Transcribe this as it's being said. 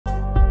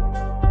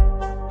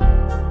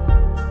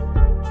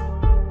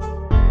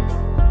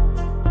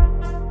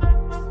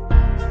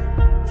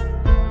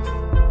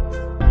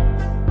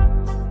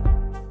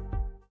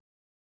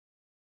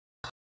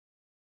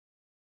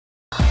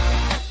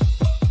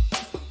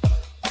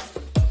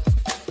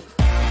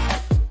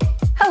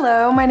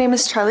Hello, my name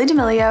is Charli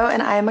D'Amelio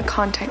and I am a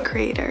content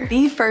creator.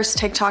 The first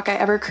TikTok I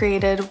ever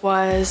created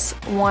was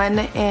one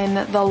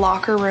in the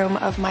locker room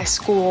of my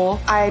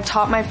school. I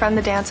taught my friend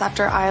the dance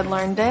after I had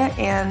learned it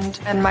and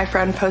my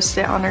friend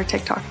posted it on her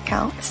TikTok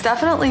account. It's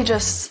definitely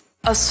just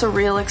a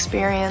surreal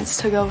experience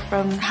to go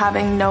from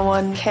having no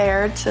one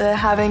care to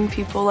having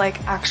people like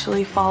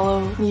actually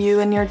follow you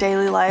in your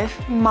daily life.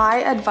 My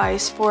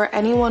advice for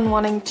anyone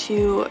wanting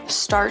to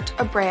start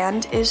a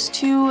brand is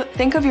to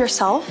think of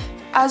yourself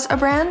as a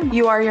brand.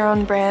 You are your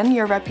own brand,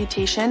 your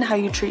reputation, how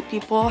you treat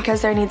people,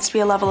 because there needs to be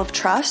a level of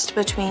trust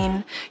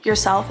between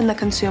yourself and the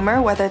consumer,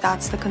 whether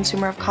that's the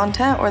consumer of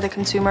content or the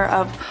consumer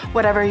of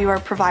whatever you are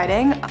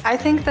providing. I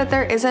think that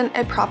there isn't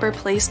a proper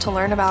place to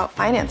learn about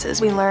finances.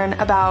 We learn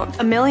about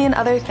a million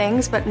other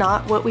things, but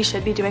not what we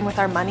should be doing with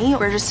our money.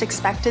 We're just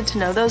expected to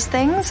know those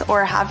things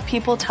or have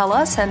people tell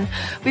us, and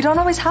we don't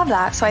always have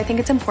that. So I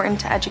think it's important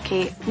to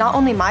educate not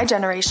only my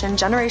generation,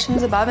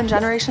 generations above and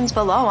generations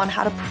below on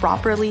how to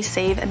properly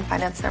save and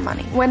finance their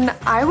money. When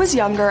I was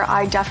younger,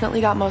 I definitely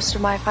got most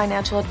of my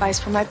financial advice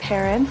from my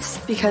parents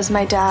because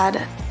my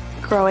dad,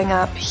 growing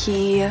up,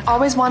 he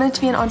always wanted to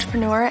be an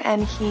entrepreneur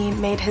and he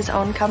made his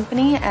own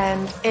company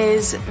and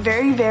is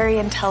very, very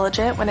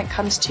intelligent when it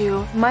comes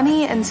to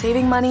money and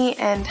saving money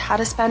and how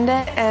to spend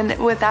it. And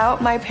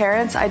without my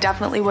parents, I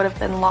definitely would have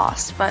been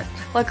lost. But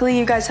luckily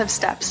you guys have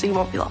steps, so you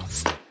won't be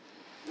lost.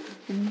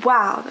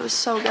 Wow, that was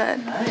so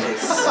good.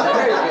 Nice.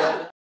 Very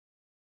good.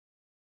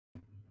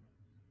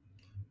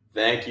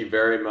 Thank you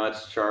very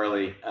much,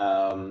 Charli.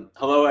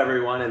 Hello,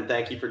 everyone, and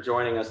thank you for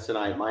joining us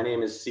tonight. My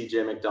name is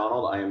CJ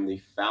MacDonald. I am the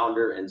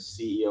founder and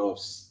CEO of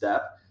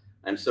Step.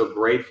 I'm so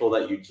grateful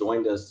that you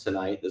joined us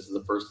tonight. This is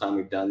the first time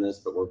we've done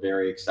this, but we're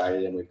very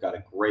excited, and we've got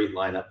a great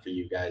lineup for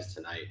you guys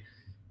tonight.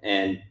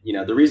 And, you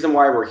know, the reason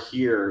why we're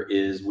here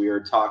is we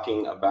are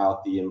talking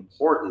about the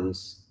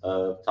importance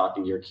of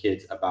talking to your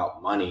kids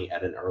about money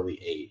at an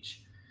early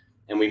age.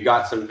 And we've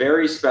got some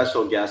very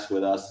special guests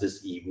with us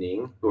this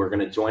evening who are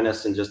going to join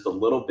us in just a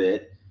little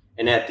bit.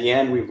 And at the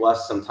end, we've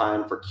left some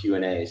time for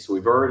Q&A. So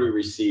we've already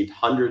received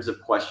hundreds of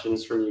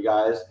questions from you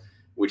guys,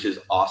 which is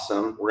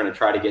awesome. We're going to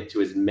try to get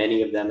to as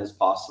many of them as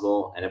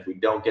possible. And if we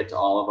don't get to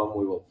all of them,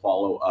 we will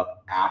follow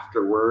up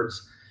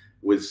afterwards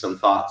with some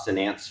thoughts and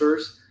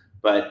answers.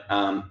 But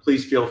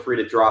please feel free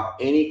to drop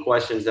any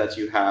questions that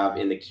you have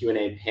in the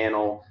Q&A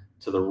panel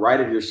to the right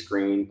of your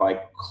screen by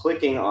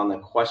clicking on the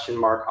question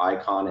mark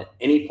icon at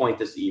any point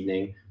this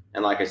evening.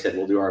 And like I said,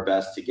 we'll do our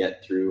best to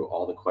get through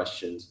all the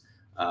questions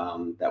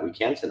that we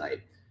can tonight.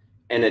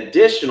 And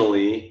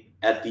additionally,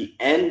 at the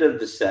end of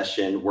the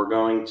session, we're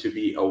going to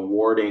be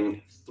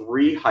awarding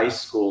 3 high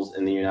schools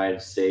in the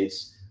United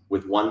States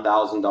with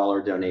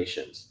 $1,000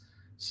 donations.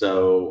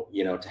 So,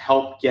 you know, to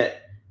help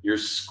get your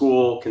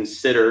school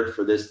considered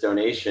for this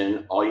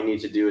donation, all you need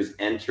to do is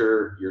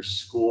enter your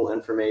school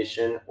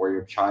information or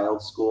your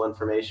child's school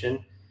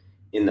information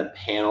in the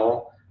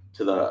panel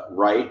to the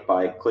right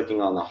by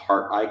clicking on the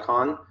heart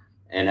icon.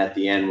 And at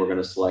the end, we're going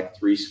to select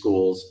 3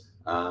 schools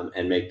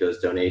and make those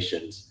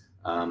donations.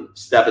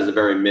 Step is a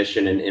very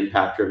mission and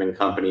impact-driven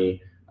company.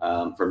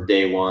 From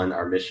day one,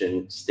 our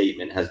mission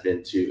statement has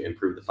been to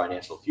improve the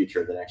financial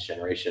future of the next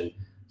generation.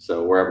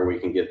 So wherever we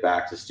can give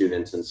back to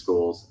students and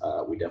schools,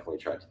 we definitely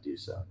try to do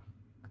so.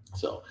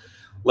 So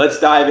let's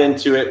dive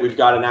into it. We've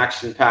got an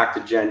action-packed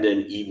agenda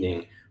and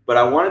evening, but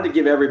I wanted to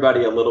give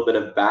everybody a little bit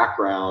of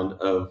background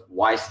of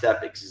why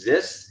Step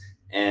exists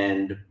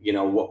and, you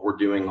know, what we're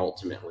doing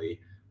ultimately.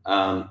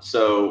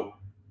 So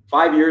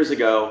 5 years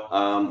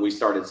ago, we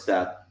started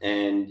Step,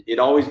 and it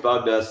always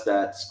bugged us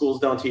that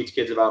schools don't teach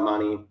kids about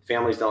money,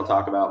 families don't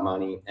talk about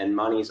money, and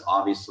money's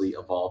obviously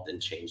evolved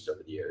and changed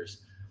over the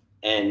years.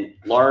 And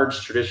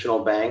large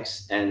traditional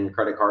banks and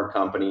credit card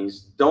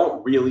companies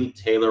don't really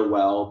tailor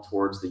well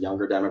towards the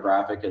younger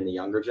demographic and the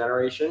younger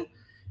generation.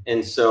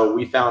 And so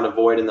we found a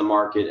void in the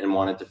market and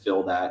wanted to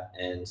fill that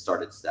and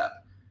started Step.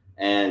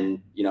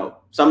 And, you know,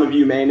 some of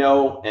you may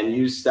know and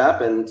use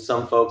Step, and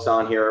some folks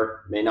on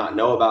here may not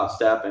know about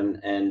Step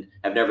and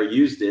have never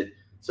used it.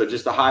 So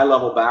just a high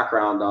level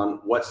background on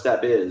what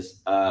Step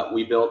is.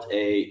 We built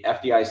a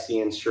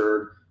FDIC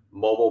insured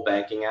mobile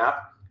banking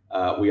app.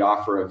 We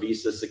offer a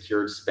Visa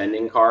secured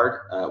spending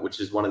card,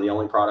 which is one of the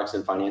only products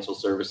in financial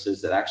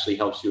services that actually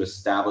helps you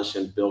establish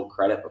and build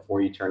credit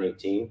before you turn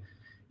 18.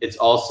 It's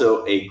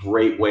also a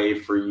great way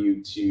for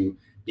you to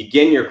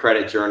begin your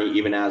credit journey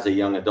even as a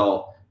young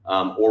adult,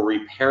 or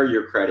repair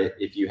your credit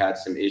if you had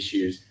some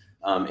issues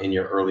in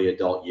your early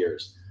adult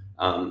years.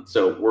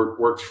 So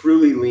we're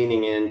truly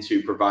leaning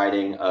into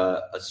providing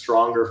a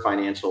stronger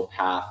financial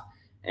path.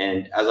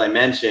 And as I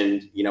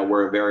mentioned, you know,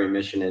 we're a very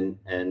mission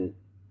and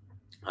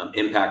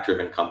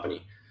impact-driven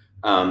company.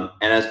 And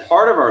as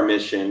part of our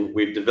mission,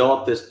 we've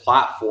developed this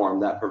platform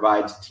that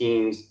provides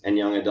teens and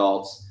young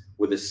adults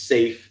with a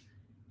safe,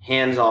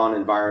 hands-on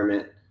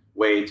environment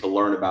way to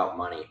learn about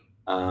money.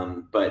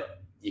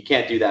 But you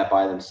can't do that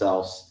by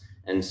themselves.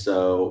 And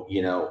so,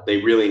 you know, they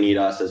really need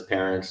us as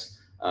parents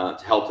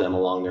to help them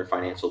along their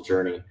financial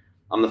journey.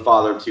 I'm the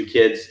father of 2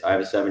 kids. I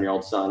have a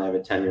 7-year-old son. I have a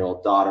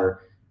 10-year-old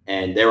daughter.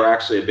 And they were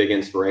actually a big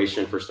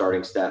inspiration for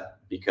starting Step,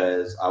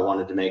 because I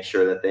wanted to make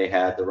sure that they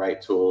had the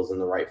right tools and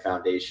the right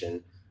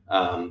foundation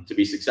to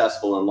be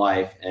successful in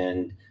life.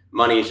 And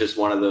money is just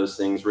one of those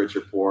things, rich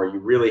or poor. You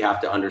really have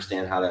to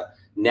understand how to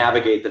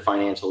navigate the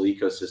financial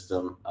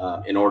ecosystem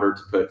in order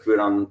to put food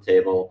on the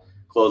table,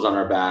 clothes on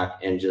our back,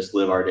 and just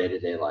live our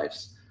day-to-day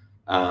lives.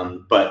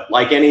 But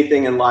like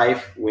anything in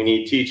life, we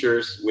need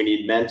teachers, we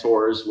need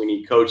mentors, we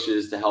need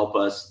coaches to help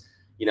us,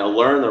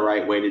 learn the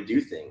right way to do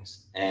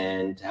things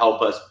and to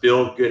help us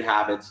build good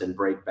habits and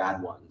break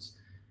bad ones.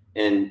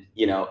 And,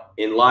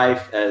 in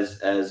life, as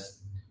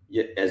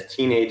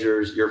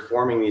teenagers, you're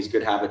forming these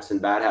good habits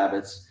and bad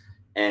habits,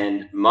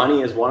 and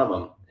money is one of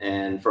them.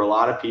 And for a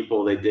lot of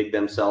people, they dig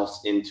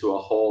themselves into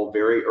a hole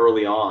very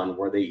early on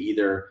where they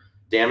either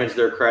damage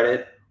their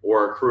credit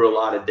or accrue a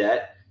lot of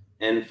debt.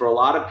 And for a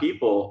lot of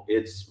people,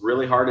 it's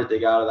really hard to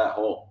dig out of that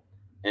hole.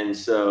 And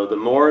so the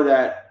more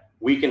that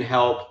we can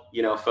help,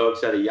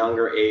 folks at a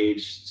younger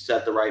age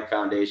set the right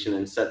foundation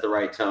and set the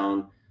right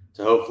tone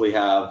to hopefully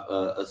have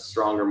a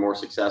stronger, more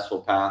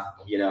successful path,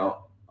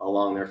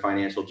 along their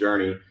financial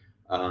journey,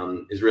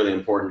 is really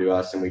important to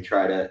us. And we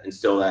try to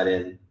instill that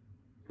in,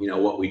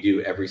 what we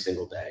do every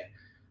single day.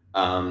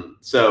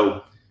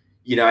 So,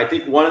 I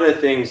think one of the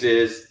things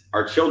is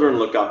our children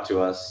look up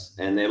to us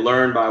and they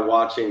learn by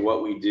watching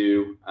what we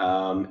do.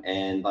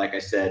 And like I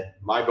said,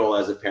 my goal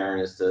as a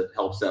parent is to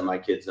help set my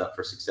kids up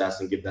for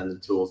success and give them the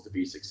tools to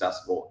be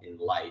successful in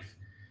life.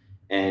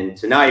 And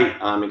tonight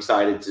I'm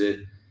excited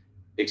to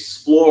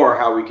explore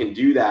how we can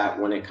do that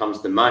when it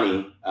comes to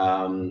money,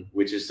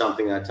 which is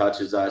something that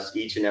touches us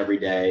each and every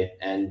day.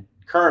 And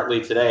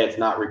currently today, it's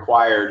not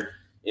required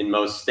in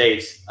most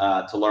states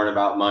to learn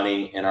about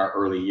money in our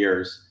early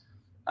years.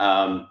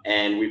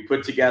 And we've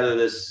put together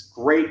this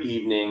great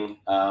evening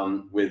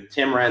with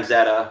Tim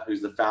Ranzetta,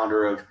 who's the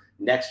founder of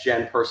Next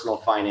Gen Personal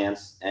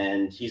Finance.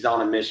 And he's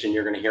on a mission,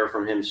 you're going to hear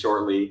from him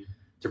shortly,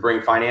 to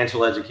bring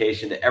financial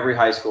education to every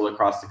high school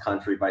across the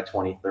country by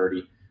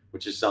 2030,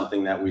 which is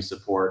something that we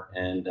support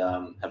and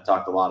have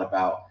talked a lot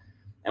about.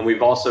 And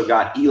we've also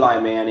got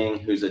Eli Manning,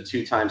 who's a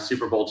two-time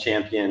Super Bowl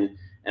champion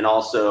and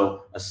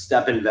also a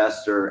STEP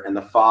investor and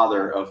the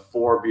father of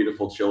 4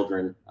 beautiful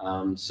children.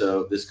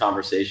 So this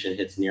conversation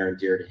hits near and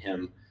dear to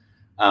him.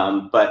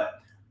 But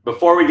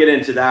before we get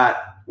into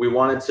that,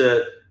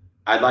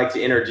 I'd like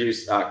to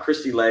introduce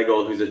Kristy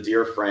Lagle, who's a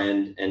dear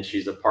friend, and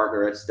she's a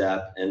partner at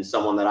STEP and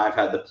someone that I've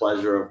had the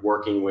pleasure of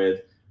working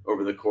with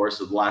over the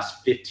course of the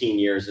last 15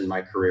 years in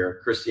my career.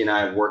 Kristy and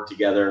I have worked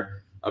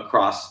together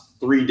across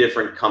 3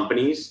 different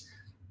companies,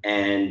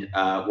 and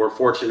we're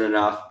fortunate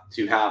enough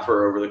to have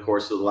her over the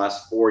course of the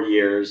last 4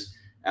 years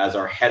as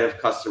our head of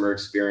customer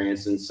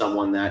experience and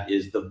someone that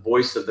is the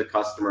voice of the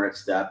customer at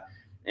STEP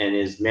and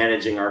is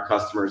managing our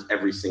customers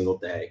every single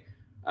day.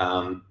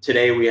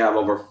 Today, we have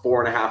over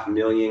 4.5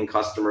 million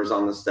customers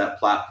on the STEP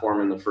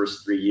platform in the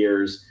first 3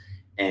 years.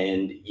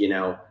 And,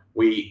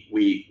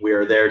 we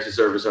are there to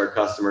service our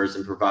customers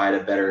and provide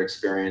a better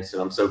experience.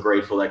 And I'm so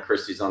grateful that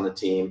Kristy's on the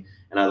team.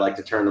 And I'd like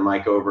to turn the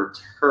mic over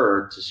to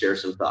her to share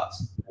some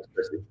thoughts. Thanks,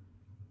 Kristy.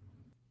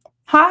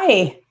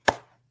 Hi.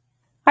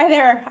 Hi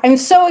there. I'm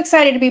so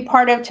excited to be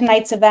part of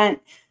tonight's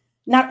event,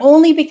 not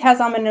only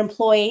because I'm an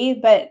employee,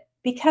 but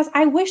because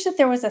I wish that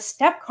there was a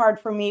STEP card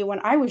for me when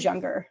I was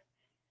younger.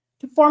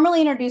 To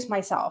formally introduce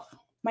myself,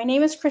 my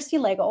name is Kristy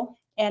Lagle,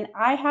 and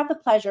I have the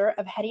pleasure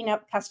of heading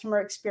up customer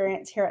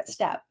experience here at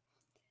STEP.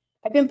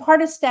 I've been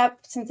part of STEP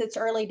since its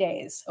early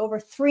days, over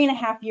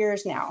 3.5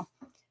 years now.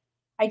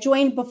 I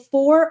joined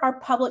before our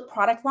public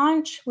product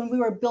launch when we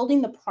were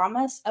building the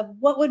promise of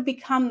what would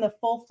become the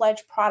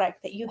full-fledged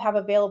product that you have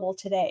available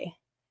today.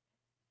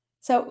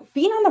 So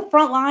being on the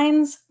front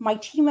lines, my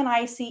team and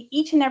I see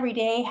each and every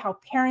day how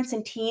parents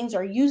and teens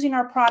are using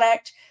our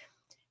product,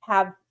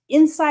 have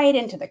insight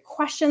into the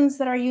questions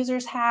that our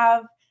users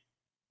have,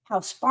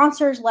 how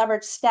sponsors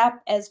leverage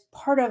STEP as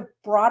part of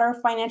broader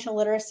financial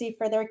literacy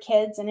for their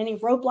kids and any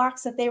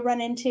roadblocks that they run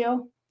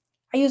into.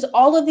 I use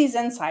all of these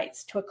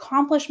insights to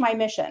accomplish my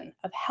mission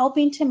of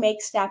helping to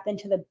make STEP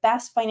into the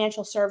best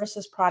financial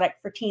services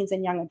product for teens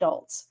and young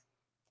adults.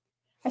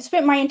 I've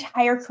spent my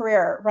entire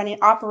career running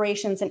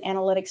operations and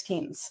analytics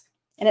teams.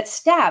 And at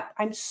STEP,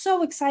 I'm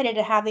so excited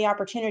to have the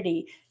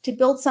opportunity to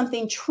build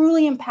something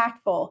truly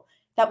impactful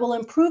that will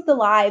improve the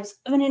lives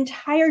of an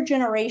entire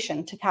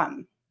generation to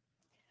come.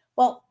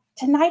 Well,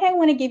 tonight I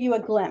want to give you a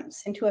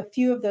glimpse into a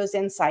few of those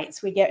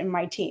insights we get in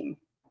my team.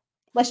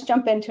 Let's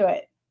jump into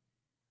it.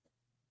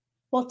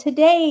 Well,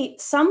 today,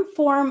 some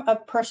form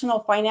of personal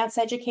finance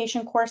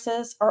education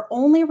courses are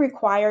only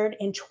required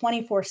in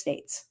 24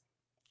 states.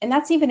 And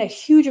that's even a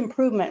huge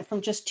improvement from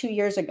just 2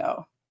 years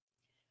ago.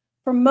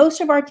 For most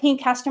of our teen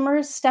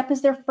customers, STEP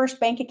is their first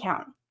bank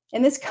account.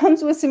 And this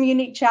comes with some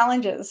unique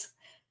challenges.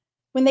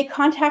 When they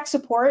contact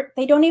support,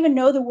 they don't even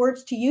know the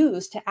words to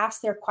use to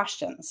ask their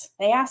questions.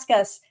 They ask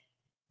us,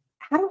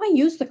 how do I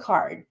use the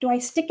card? Do I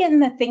stick it in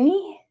the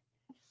thingy?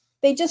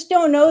 They just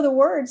don't know the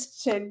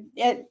words to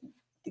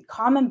the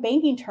common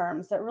banking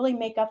terms that really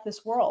make up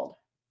this world.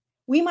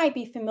 We might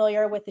be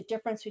familiar with the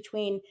difference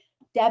between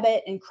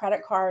debit and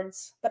credit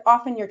cards, but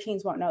often your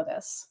teens won't know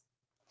this.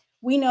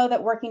 We know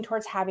that working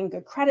towards having a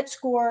good credit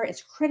score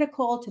is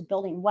critical to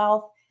building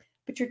wealth,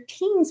 but your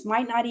teens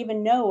might not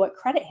even know what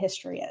credit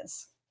history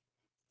is.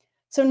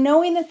 So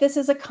knowing that this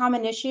is a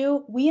common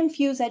issue, we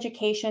infuse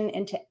education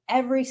into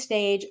every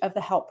stage of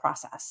the help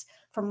process,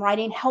 from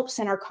writing help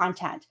center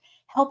content,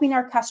 helping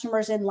our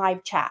customers in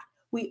live chat.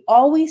 We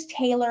always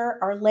tailor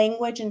our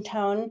language and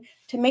tone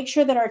to make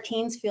sure that our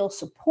teens feel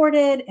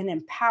supported and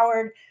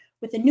empowered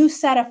with a new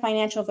set of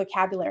financial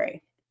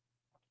vocabulary.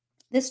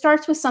 This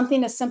starts with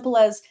something as simple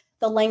as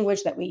the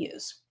language that we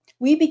use.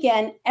 We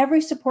begin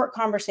every support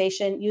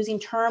conversation using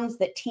terms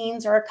that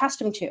teens are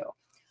accustomed to.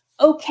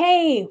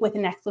 Okay, with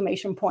an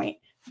exclamation point.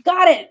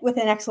 Got it, with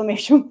an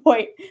exclamation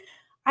point.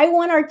 I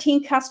want our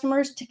teen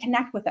customers to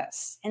connect with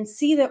us and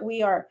see that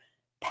we are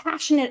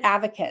passionate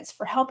advocates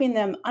for helping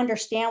them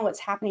understand what's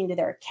happening to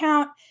their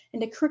account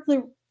and to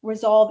quickly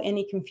resolve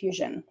any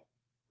confusion.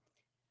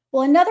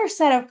 Well, another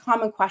set of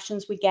common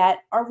questions we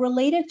get are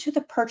related to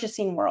the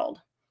purchasing world.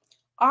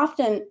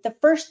 Often, the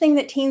first thing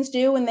that teens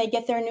do when they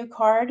get their new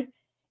card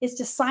is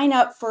to sign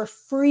up for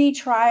free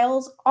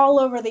trials all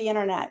over the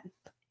internet.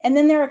 And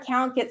then their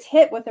account gets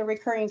hit with a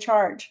recurring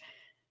charge.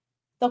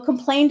 They'll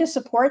complain to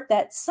support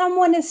that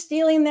someone is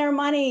stealing their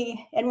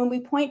money. And when we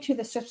point to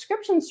the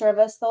subscription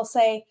service, they'll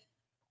say,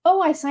 oh,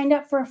 I signed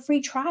up for a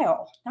free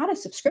trial, not a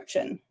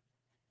subscription.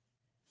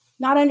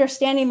 Not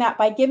understanding that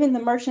by giving the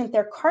merchant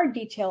their card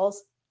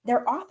details,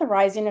 they're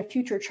authorizing a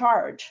future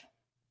charge.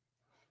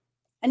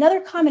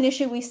 Another common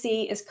issue we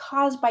see is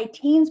caused by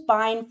teens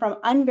buying from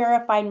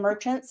unverified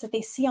merchants that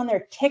they see on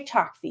their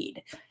TikTok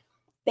feed.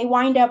 They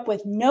wind up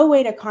with no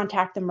way to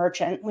contact the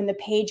merchant when the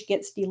page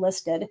gets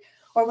delisted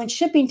or when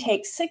shipping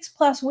takes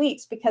 6+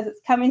 weeks because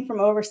it's coming from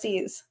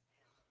overseas.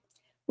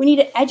 We need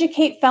to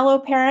educate fellow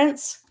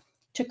parents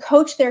to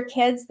coach their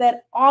kids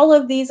that all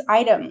of these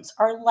items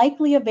are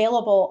likely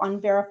available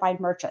on verified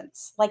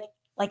merchants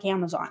like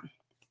Amazon.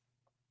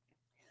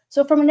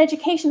 So from an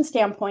education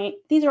standpoint,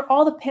 these are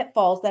all the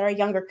pitfalls that our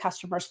younger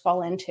customers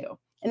fall into.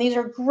 And these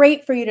are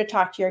great for you to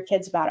talk to your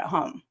kids about at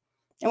home.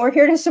 And we're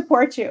here to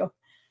support you.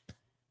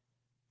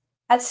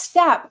 At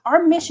STEP,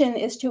 our mission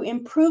is to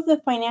improve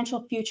the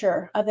financial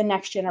future of the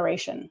next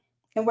generation,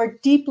 and we're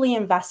deeply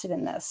invested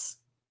in this.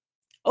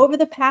 Over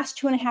the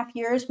past 2.5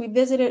 years, we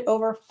visited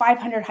over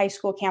 500 high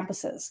school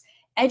campuses,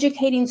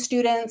 educating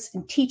students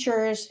and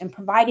teachers and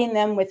providing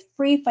them with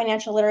free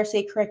financial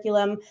literacy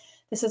curriculum.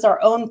 This is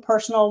our own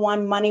personal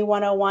one, Money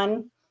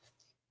 101.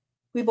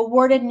 We've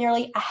awarded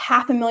nearly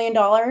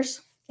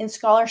 $500,000 in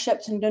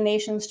scholarships and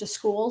donations to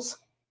schools.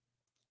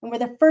 And we're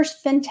the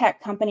first fintech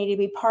company to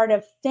be part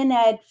of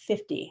FinEd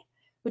 50,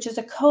 which is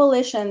a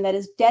coalition that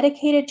is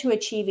dedicated to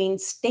achieving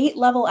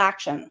state-level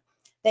action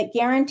that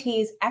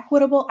guarantees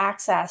equitable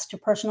access to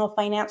personal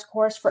finance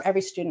course for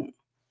every student.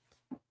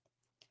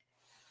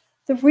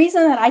 The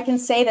reason that I can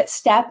say that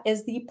STEP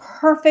is the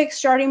perfect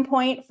starting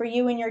point for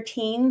you and your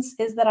teens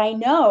is that I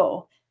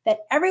know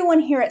that everyone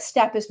here at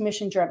STEP is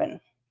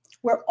mission-driven.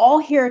 We're all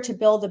here to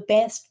build the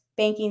best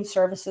banking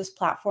services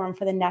platform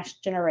for the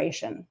next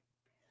generation.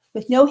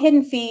 With no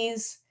hidden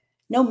fees,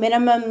 no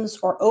minimums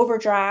or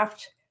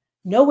overdraft,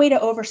 no way to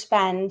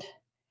overspend,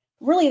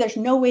 really there's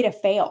no way to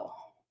fail.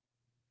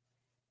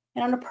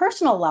 And on a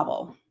personal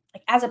level,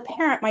 like as a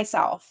parent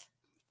myself,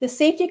 the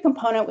safety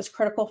component was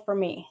critical for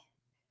me.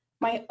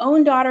 My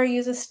own daughter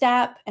uses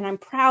STEP, and I'm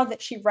proud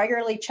that she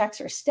regularly checks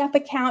her STEP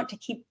account to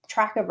keep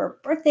track of her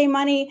birthday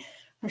money,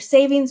 her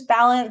savings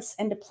balance,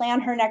 and to plan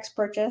her next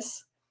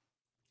purchase.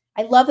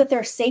 I love that there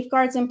are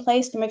safeguards in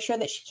place to make sure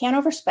that she can't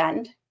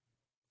overspend.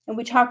 And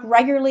we talk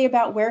regularly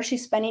about where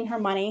she's spending her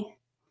money.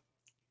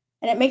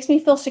 And it makes me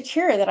feel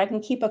secure that I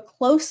can keep a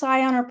close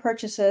eye on her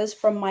purchases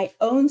from my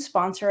own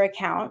sponsor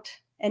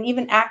account and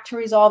even act to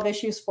resolve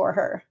issues for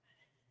her.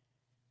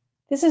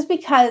 This is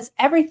because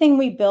everything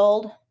we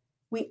build,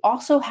 we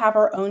also have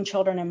our own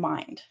children in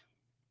mind.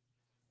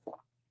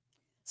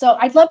 So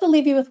I'd love to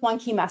leave you with one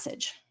key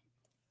message.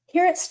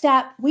 Here at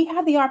STEP, we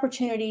have the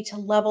opportunity to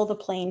level the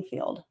playing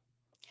field,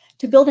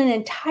 to build an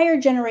entire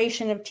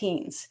generation of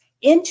teens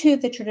into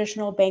the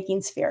traditional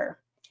banking sphere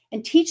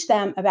and teach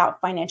them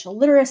about financial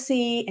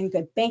literacy and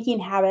good banking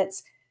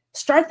habits,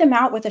 start them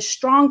out with a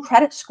strong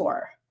credit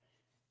score,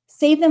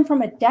 save them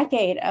from a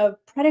decade of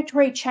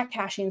predatory check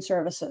cashing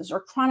services or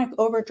chronic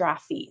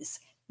overdraft fees.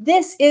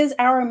 This is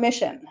our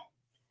mission.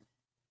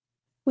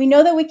 We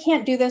know that we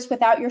can't do this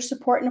without your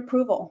support and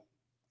approval.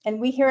 And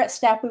we here at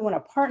STEP, we want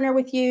to partner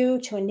with you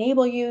to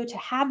enable you to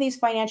have these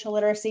financial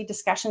literacy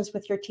discussions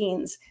with your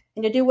teens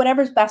and to do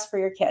whatever's best for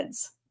your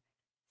kids.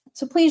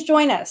 So please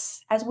join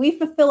us as we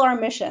fulfill our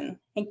mission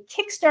and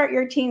kickstart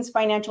your teen's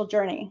financial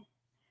journey.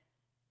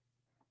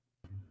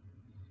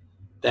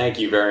 Thank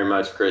you very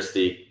much,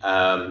 Kristy.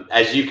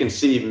 As you can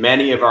see,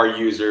 many of our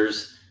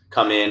users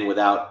come in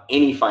without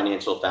any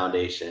financial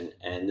foundation.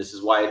 And this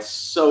is why it's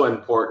so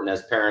important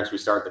as parents, we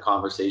start the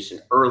conversation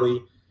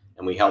early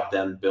and we help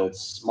them build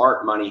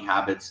smart money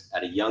habits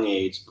at a young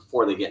age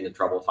before they get into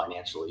trouble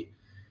financially.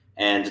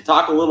 And to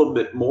talk a little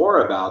bit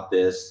more about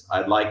this,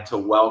 I'd like to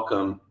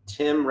welcome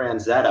Tim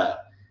Ranzetta.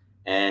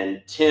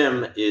 And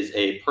Tim is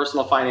a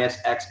personal finance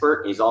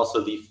expert. He's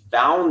also the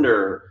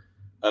founder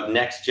of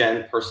Next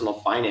Gen Personal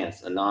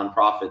Finance, a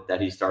nonprofit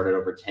that he started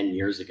over 10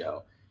 years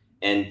ago.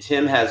 And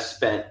Tim has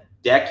spent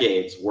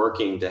decades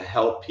working to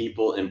help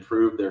people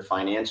improve their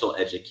financial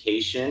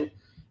education.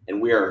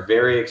 And we are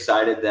very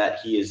excited that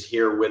he is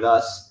here with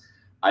us.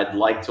 I'd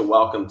like to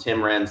welcome Tim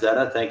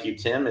Ranzetta. Thank you,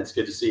 Tim. It's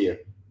good to see you.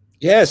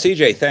 Yeah,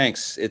 CJ,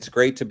 thanks. It's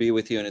great to be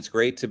with you, and it's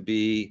great to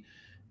be,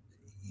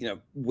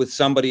 with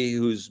somebody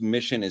whose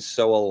mission is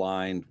so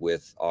aligned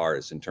with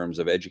ours in terms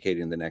of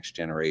educating the next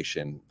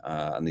generation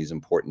on these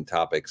important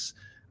topics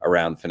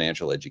around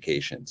financial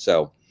education.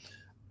 So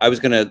I was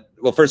going to,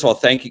 well, first of all,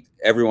 thank you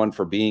everyone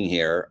for being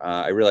here.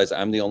 I realize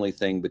I'm the only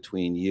thing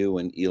between you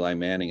and Eli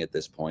Manning at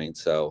this point.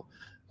 So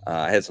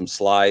I had some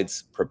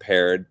slides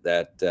prepared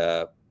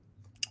that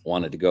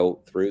wanted to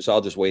go through. So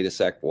I'll just wait a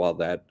sec while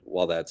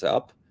that's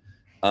up.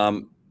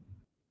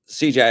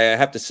 CJ, I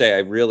have to say, I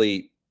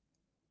really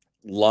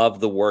love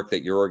the work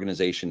that your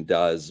organization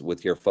does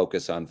with your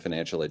focus on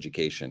financial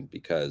education,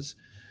 because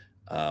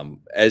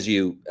as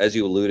you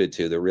alluded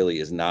to, there really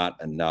is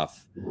not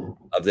enough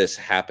of this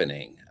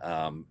happening.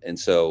 And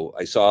so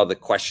I saw the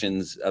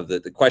questions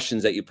the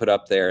questions that you put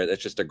up there.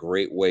 That's just a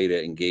great way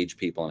to engage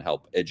people and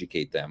help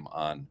educate them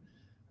on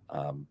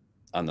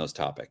those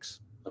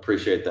topics.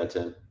 Appreciate that,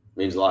 Tim.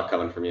 Means a lot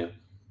coming from you.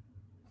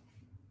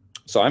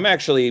 So I'm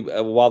actually,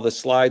 while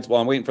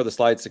I'm waiting for the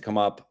slides to come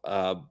up,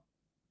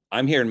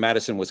 I'm here in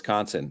Madison,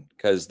 Wisconsin,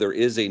 because there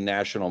is a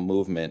national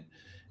movement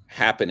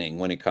happening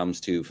when it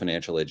comes to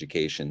financial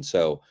education.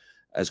 So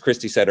as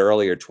Kristy said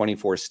earlier,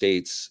 24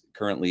 states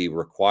currently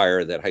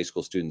require that high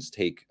school students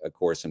take a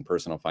course in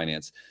personal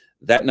finance.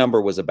 That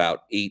number was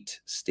about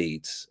 8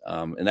 states,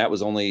 and that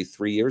was only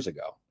 3 years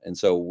ago. And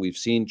so we've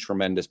seen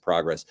tremendous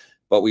progress,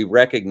 but we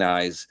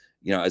recognize,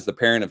 as the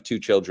parent of 2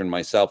 children,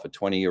 myself, a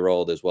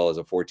 20-year-old as well as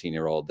a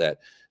 14-year-old, that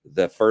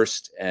the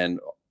first and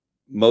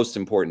most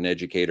important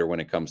educator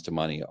when it comes to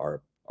money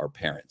are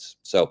parents.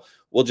 So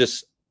we'll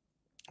just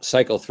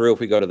cycle through. If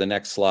we go to the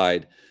next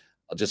slide,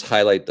 I'll just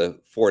highlight the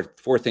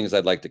four things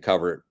I'd like to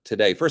cover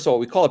today. First of all,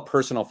 we call it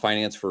personal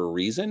finance for a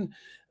reason.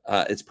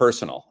 It's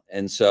personal.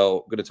 And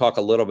so I'm going to talk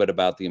a little bit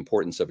about the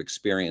importance of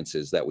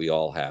experiences that we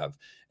all have.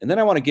 And then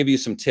I want to give you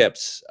some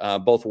tips,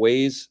 both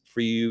ways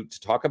for you to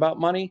talk about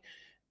money,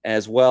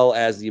 as well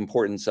as the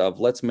importance of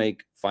let's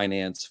make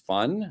finance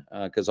fun,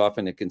 because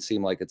often it can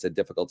seem like it's a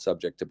difficult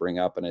subject to bring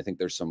up. And I think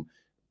there's some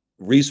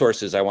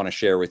resources I want to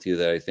share with you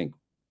that I think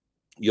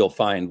you'll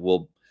find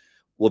will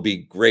be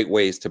great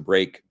ways to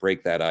break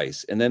that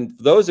ice. And then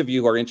for those of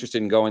you who are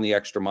interested in going the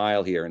extra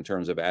mile here in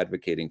terms of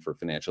advocating for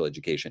financial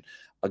education,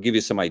 I'll give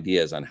you some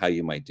ideas on how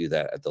you might do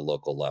that at the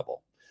local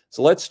level.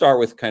 So let's start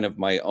with kind of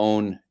my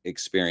own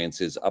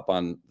experiences up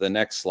on the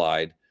next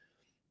slide.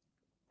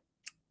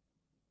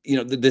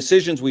 The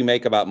decisions we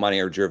make about money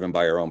are driven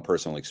by our own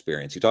personal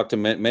experience. You talk to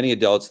many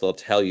adults, they'll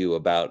tell you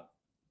about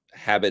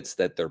habits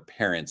that their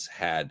parents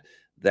had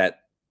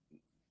that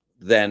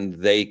then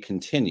they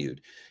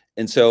continued.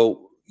 And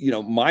so,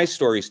 my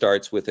story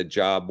starts with a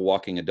job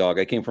walking a dog.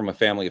 I came from a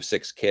family of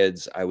 6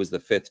 kids. I was the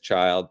 5th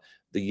child,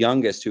 the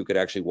youngest who could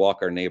actually walk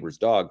our neighbor's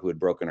dog who had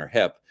broken her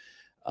hip.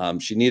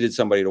 She needed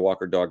somebody to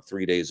walk her dog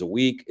 3 days a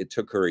week. It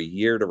took her a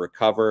year to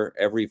recover.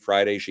 Every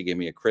Friday, she gave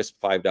me a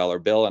crisp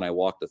 $5 bill, and I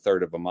walked a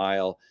third of a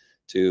mile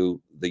to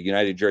the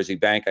United Jersey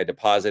Bank. I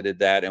deposited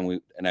that,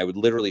 and I would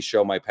literally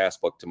show my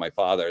passbook to my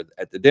father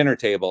at the dinner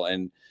table,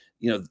 and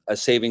a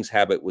savings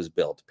habit was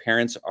built.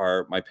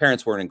 My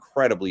parents were an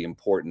incredibly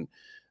important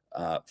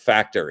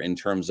factor in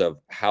terms of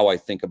how I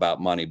think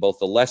about money, both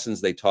the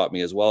lessons they taught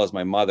me, as well as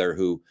my mother,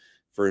 who,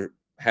 for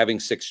having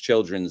 6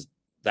 children,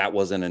 that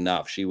wasn't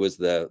enough. She was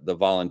the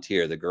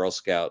volunteer, the Girl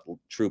Scout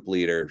troop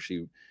leader.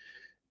 She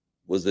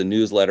was the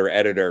newsletter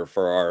editor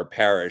for our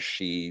parish.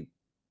 She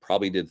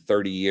probably did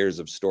 30 years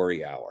of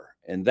story hour.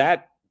 And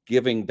that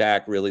giving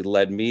back really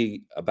led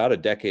me about a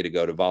decade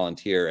ago to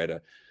volunteer at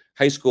a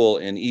high school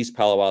in East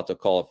Palo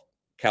Alto,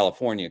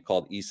 California,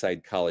 called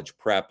Eastside College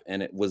Prep.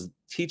 And it was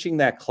teaching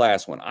that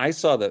class when I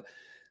saw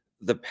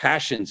the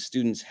passion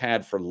students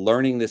had for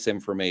learning this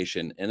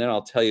information. And then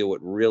I'll tell you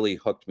what really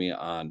hooked me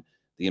on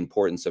the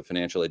importance of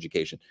financial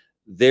education.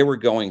 They were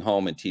going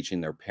home and teaching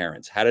their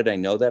parents. How did I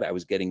know that? I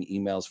was getting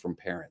emails from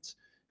parents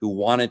who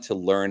wanted to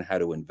learn how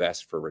to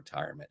invest for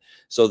retirement.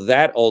 So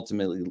that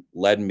ultimately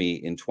led me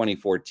in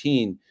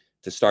 2014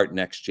 to start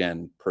Next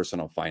Gen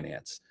Personal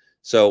Finance.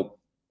 So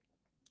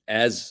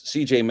as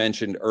CJ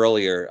mentioned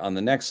earlier, on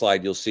the next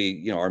slide, you'll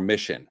see, our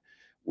mission,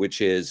 which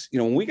is,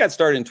 when we got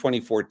started in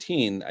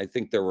 2014, I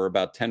think there were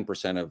about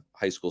 10% of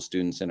high school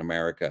students in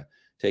America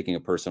taking a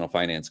personal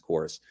finance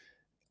course.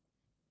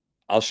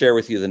 I'll share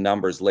with you the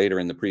numbers later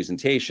in the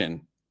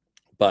presentation,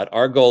 but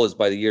our goal is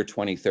by the year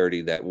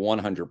 2030 that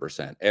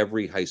 100%,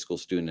 every high school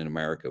student in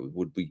America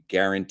would be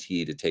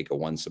guaranteed to take a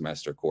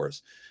 1-semester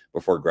course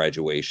before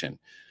graduation.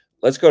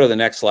 Let's go to the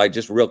next slide.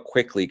 Just real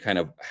quickly, kind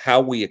of how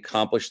we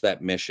accomplish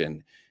that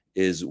mission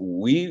is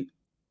we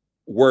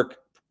work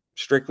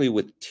strictly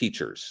with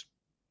teachers.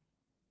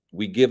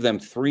 We give them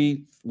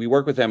we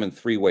work with them in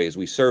 3 ways.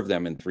 We serve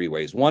them in 3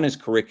 ways. One is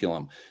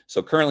curriculum.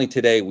 So currently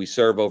today, we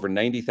serve over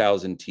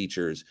 90,000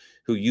 teachers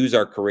who use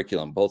our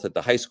curriculum, both at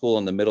the high school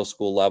and the middle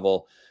school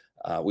level.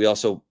 We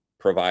also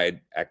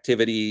provide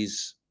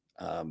activities.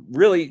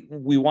 Really,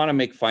 we want to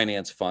make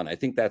finance fun. I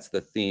think that's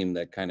the theme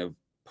that kind of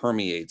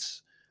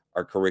permeates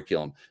our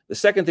curriculum. The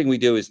second thing we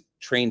do is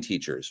train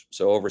teachers.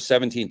 So over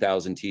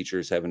 17,000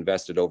 teachers have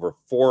invested over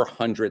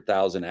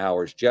 400,000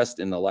 hours just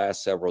in the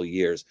last several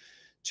years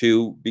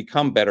to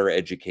become better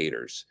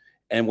educators.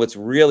 And what's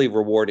really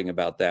rewarding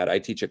about that, I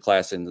teach a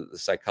class in the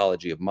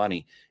psychology of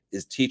money,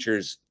 is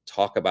teachers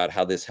talk about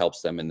how this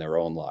helps them in their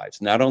own lives.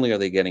 Not only are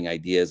they getting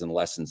ideas and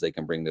lessons they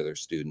can bring to their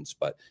students,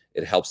 but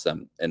it helps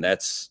them. And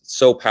that's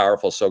so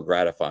powerful, so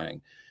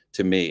gratifying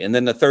to me. And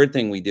then the third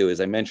thing we do,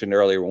 as I mentioned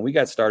earlier, when we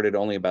got started,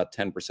 only about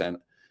 10%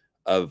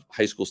 of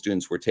high school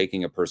students were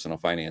taking a personal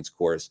finance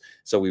course.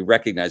 So we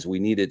recognized we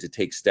needed to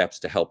take steps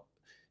to help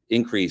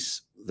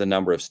increase the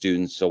number of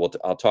students. So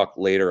I'll talk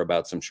later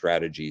about some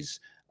strategies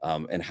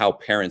and how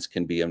parents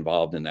can be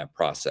involved in that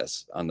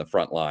process on the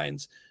front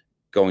lines,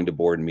 going to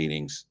board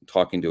meetings,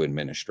 talking to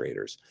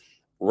administrators.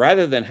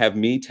 Rather than have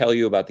me tell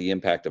you about the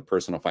impact of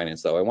personal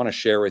finance, though, I want to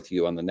share with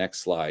you on the next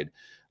slide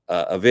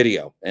a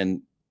video.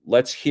 And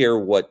let's hear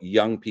what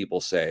young people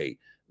say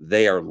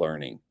they are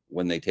learning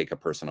when they take a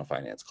personal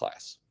finance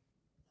class.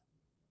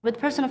 With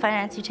personal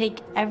finance, you take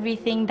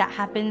everything that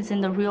happens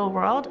in the real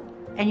world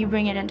and you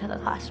bring it into the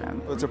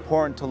classroom. It's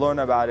important to learn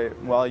about it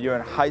while you're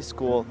in high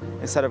school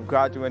instead of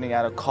graduating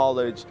out of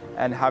college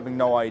and having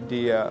no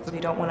idea.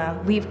 You don't want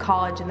to leave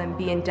college and then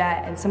be in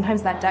debt, and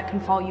sometimes that debt can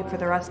follow you for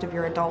the rest of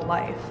your adult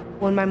life.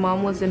 When my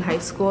mom was in high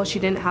school, she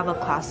didn't have a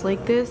class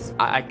like this.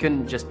 I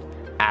couldn't just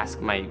ask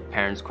my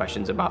parents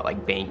questions about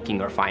like banking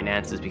or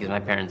finances because my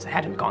parents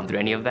hadn't gone through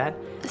any of that.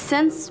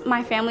 Since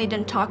my family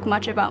didn't talk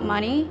much about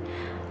money,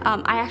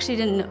 I actually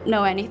didn't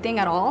know anything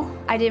at all.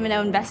 I didn't even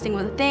know investing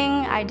was a thing.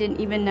 I didn't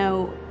even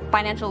know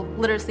financial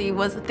literacy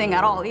was a thing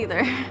at all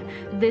either.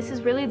 This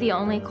is really the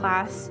only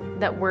class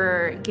that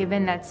we're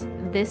given that's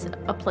this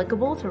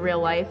applicable to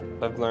real life.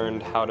 I've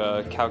learned how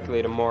to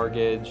calculate a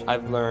mortgage.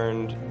 I've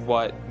learned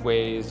what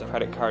ways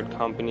credit card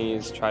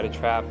companies try to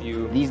trap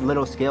you. These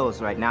little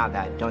skills right now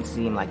that don't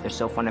seem like they're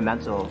so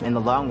fundamental, in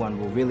the long run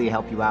will really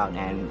help you out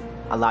and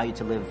allow you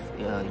to live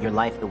your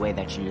life the way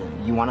that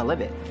you want to live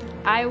it.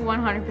 I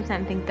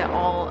 100% think that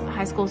all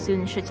high school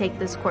students should take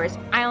this course.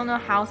 I don't know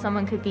how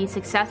someone could be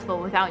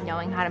successful without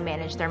knowing how to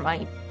manage their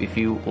money. If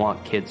you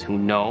want kids who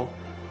know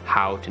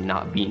how to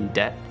not be in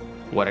debt,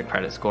 what a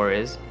credit score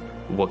is,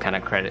 what kind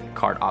of credit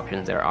card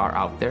options there are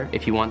out there,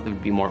 if you want them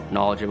to be more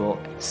knowledgeable,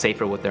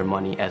 safer with their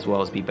money, as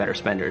well as be better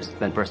spenders,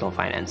 then personal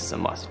finance is a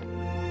must.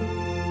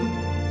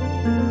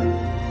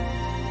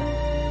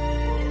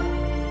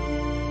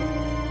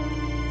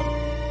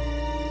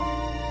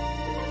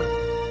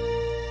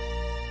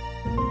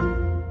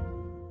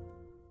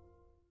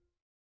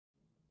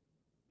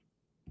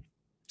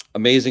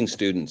 Amazing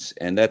students,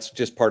 and that's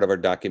just part of our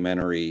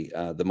documentary,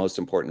 The Most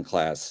Important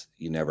Class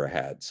You Never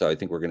Had. So I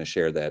think we're going to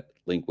share that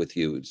link with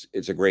you.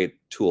 It's a great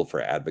tool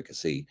for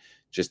advocacy,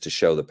 just to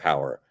show the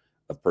power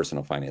of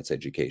personal finance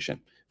education.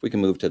 If we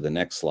can move to the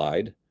next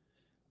slide.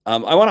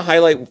 I want to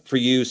highlight for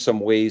you some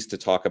ways to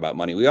talk about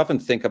money. We often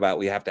think about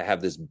we have to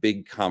have this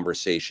big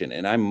conversation,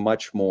 and I'm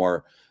much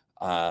more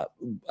of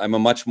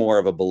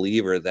a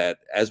believer that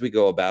as we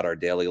go about our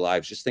daily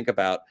lives, just think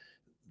about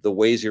the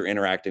ways you're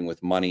interacting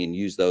with money and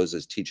use those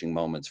as teaching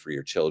moments for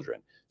your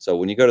children. So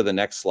when you go to the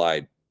next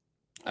slide,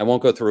 I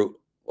won't go through.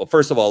 Well,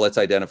 first of all, let's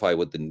identify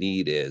what the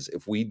need is.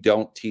 If we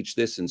don't teach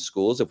this in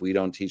schools, if we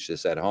don't teach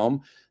this at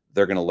home,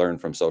 they're going to learn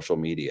from social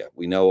media.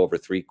 We know over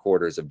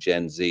 3/4 of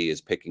Gen Z is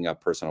picking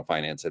up personal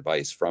finance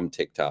advice from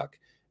TikTok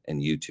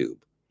and YouTube.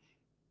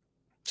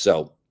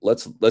 So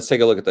let's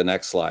take a look at the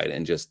next slide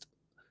and just,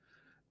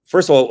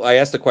 first of all, I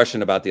asked a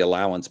question about the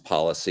allowance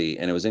policy,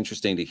 and it was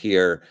interesting to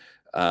hear.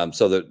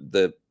 So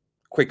the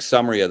quick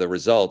summary of the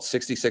results,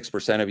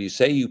 66% of you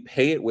say you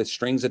pay it with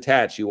strings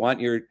attached. You want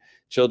your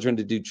children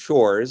to do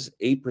chores,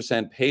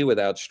 8% pay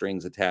without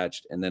strings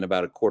attached, and then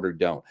about 1/4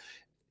 don't.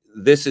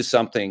 This is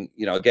something,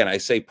 you know, again, I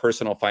say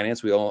personal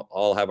finance. We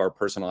all have our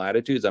personal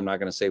attitudes. I'm not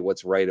going to say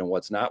what's right and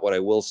what's not. What I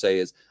will say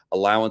is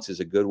allowance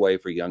is a good way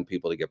for young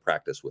people to get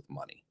practice with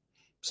money.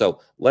 So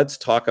let's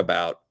talk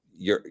about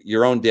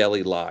your own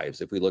daily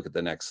lives. If we look at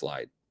the next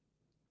slide.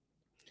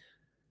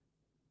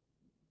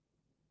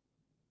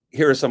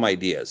 Here are some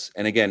ideas.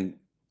 And again,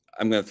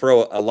 I'm going to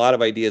throw a lot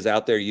of ideas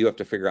out there. You have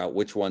to figure out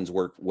which ones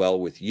work well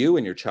with you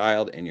and your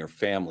child and your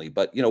family.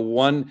 But, you know,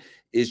 one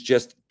is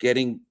just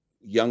getting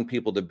young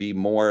people to be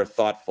more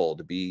thoughtful,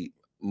 to be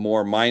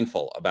more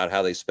mindful about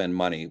how they spend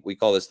money. We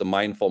call this the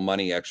mindful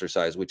money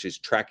exercise, which is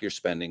track your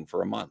spending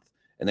for a month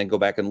and then go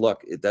back and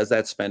look. Does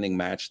that spending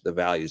match the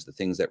values, the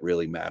things that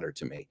really matter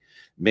to me?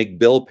 Make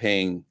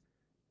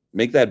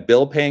that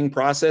bill paying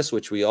process,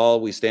 which we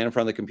stand in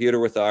front of the computer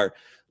with our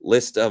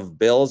list of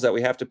bills that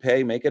we have to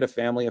pay, make it a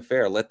family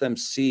affair. Let them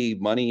see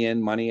money in,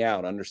 money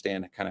out,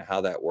 understand kind of how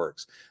that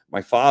works.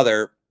 My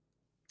father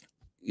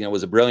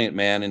was a brilliant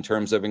man in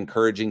terms of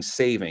encouraging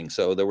saving.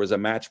 So there was a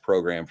match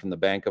program from the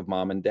bank of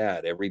mom and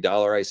dad. Every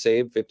dollar I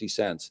saved, 50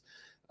 cents.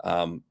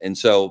 And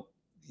so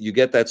you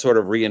get that sort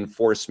of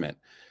reinforcement.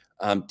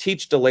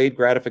 Teach delayed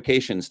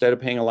gratification. Instead of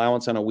paying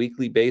allowance on a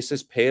weekly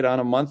basis, pay it on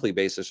a monthly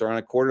basis or on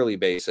a quarterly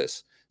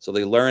basis. So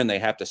they learn they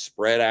have to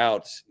spread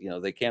out,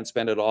 they can't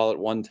spend it all at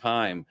one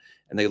time,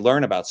 and they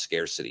learn about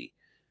scarcity.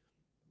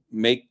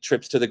 Make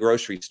trips to the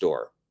grocery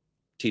store,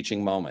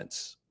 teaching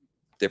moments,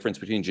 difference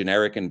between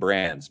generic and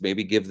brands.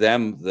 Maybe give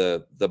them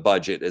the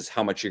budget as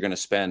how much you're going to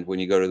spend when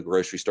you go to the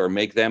grocery store.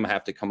 Make them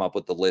have to come up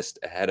with the list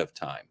ahead of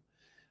time.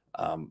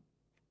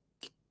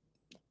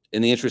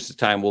 In the interest of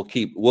time, we'll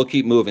keep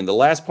moving. The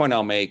last point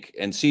I'll make,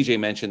 and CJ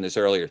mentioned this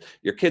earlier,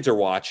 your kids are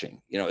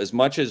watching. As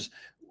much as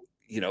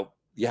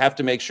you have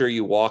to make sure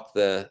you walk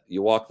the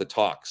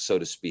talk, so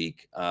to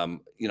speak.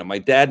 My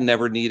dad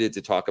never needed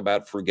to talk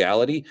about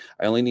frugality.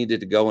 I only needed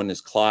to go in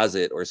his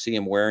closet or see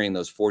him wearing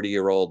those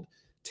 40-year-old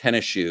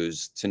tennis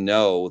shoes to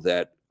know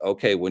that,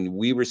 okay, when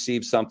we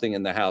received something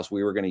in the house,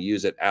 we were going to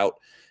use it out.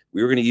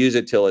 We were going to use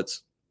it till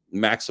its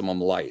maximum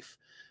life.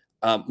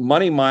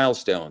 Money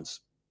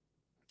milestones.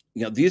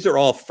 These are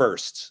all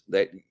firsts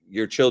that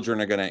your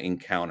children are going to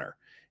encounter.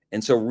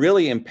 And so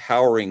really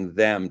empowering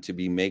them to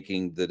be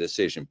making the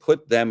decision,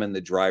 put them in the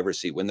driver's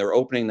seat when they're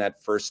opening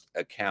that first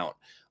account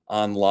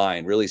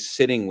online, really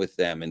sitting with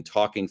them and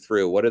talking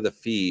through what are the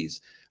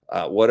fees,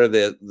 what are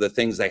the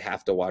things they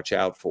have to watch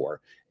out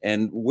for.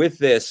 And with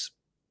this,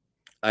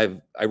 I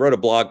wrote a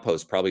blog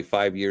post probably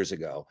 5 years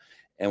ago.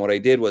 And what I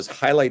did was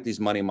highlight these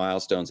money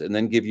milestones and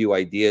then give you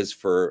ideas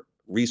for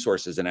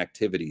resources and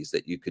activities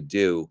that you could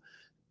do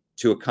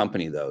to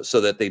accompany those so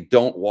that they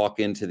don't walk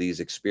into these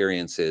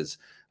experiences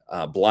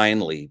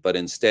blindly, but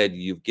instead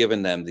you've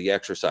given them the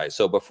exercise.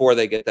 So before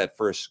they get that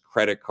first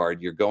credit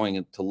card, you're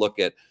going to look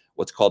at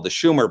what's called the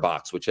Schumer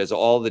box, which has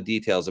all the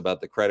details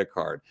about the credit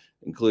card,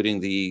 including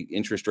the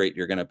interest rate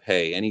you're going to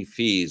pay, any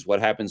fees,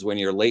 what happens when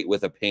you're late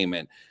with a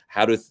payment,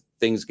 how do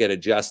things get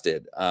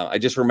adjusted. I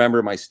just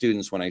remember my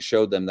students when I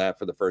showed them that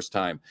for the first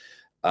time,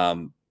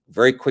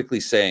 very quickly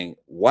saying,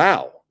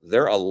 wow,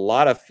 there are a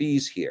lot of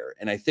fees here.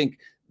 And I think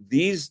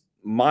these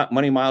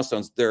money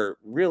milestones, they're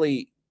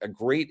really a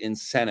great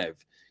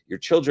incentive. Your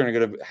children are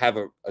going to have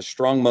a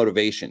strong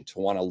motivation to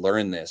want to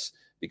learn this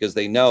because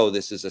they know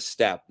this is a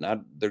step.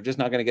 They're just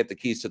not going to get the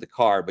keys to the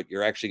car, but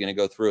you're actually going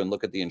to go through and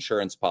look at the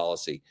insurance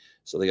policy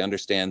so they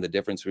understand the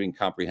difference between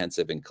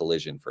comprehensive and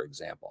collision, for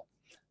example.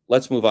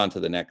 Let's move on to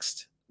the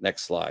next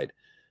slide.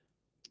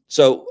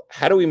 So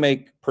how do we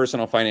make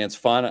personal finance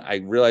fun? I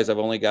realize I've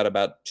only got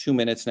about 2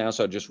 minutes now,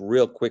 so just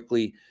real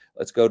quickly,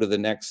 let's go to the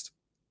next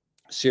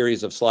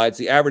series of slides.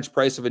 The average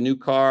price of a new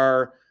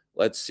car,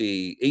 let's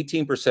see,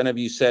 18% of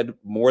you said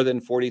more than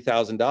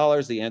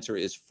 $40,000. The answer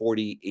is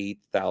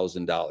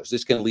 $48,000.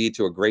 This can lead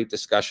to a great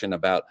discussion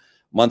about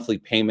monthly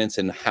payments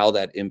and how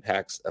that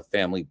impacts a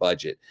family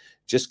budget.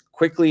 Just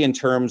quickly in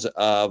terms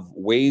of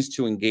ways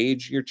to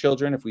engage your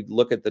children, if we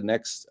look at the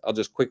next, I'll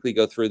just quickly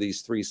go through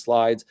these 3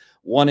 slides.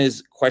 One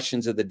is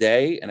questions of the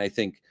day, and I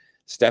think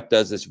STEP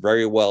does this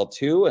very well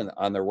too, and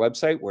on their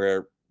website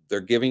where they're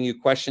giving you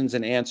questions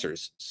and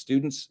answers.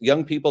 Students,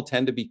 young people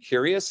tend to be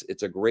curious.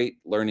 It's a great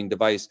learning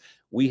device.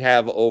 We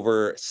have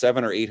over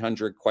 700 or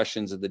 800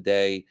 questions of the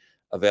day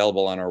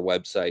available on our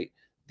website.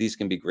 These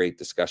can be great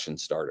discussion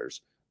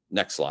starters.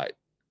 Next slide.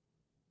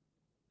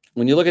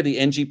 When you look at the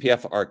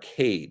NGPF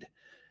arcade,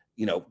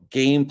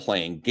 game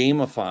playing,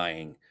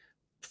 gamifying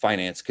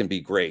finance can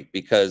be great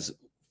because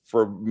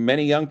for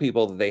many young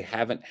people, they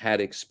haven't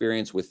had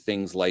experience with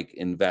things like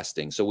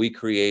investing. So we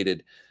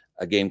created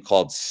a game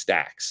called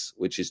Stacks,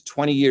 which is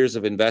 20 years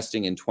of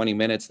investing in 20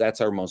 minutes.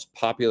 That's our most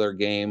popular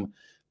game,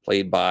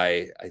 played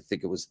by, I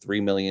think it was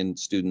 3 million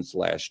students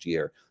last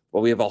year.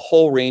 Well, we have a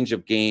whole range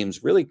of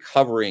games really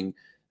covering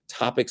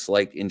topics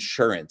like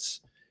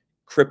insurance,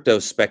 crypto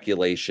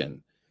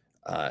speculation.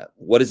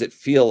 What does it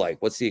feel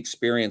like? What's the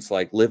experience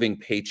like living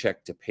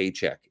paycheck to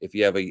paycheck? If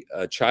you have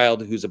a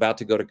child who's about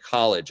to go to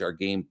college, our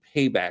game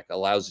Payback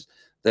allows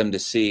them to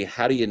see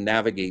how do you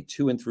navigate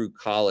to and through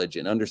college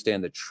and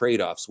understand the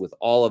trade-offs with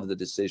all of the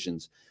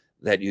decisions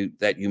that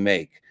you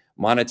make,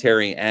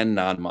 monetary and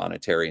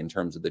non-monetary in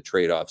terms of the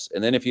trade-offs.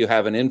 And then if you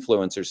have an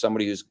influencer,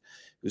 somebody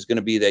who's going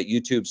to be that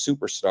YouTube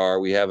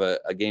superstar, we have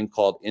a game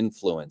called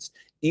Influenced.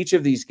 Each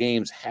of these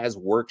games has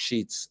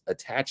worksheets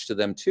attached to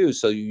them too,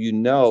 so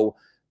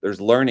there's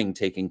learning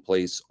taking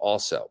place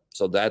also.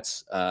 So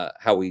that's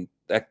how we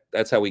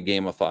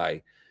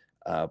gamify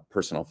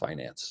personal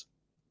finance.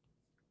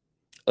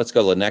 Let's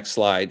go to the next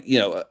slide.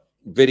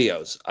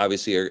 Videos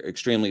obviously are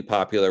extremely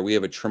popular. We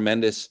have a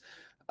tremendous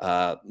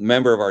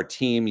member of our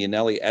team,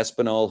 Yaneli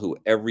Espinal, who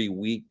every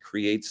week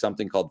creates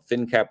something called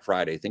FinCap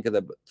Friday. Think of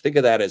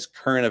that as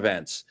current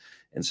events.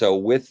 And so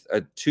with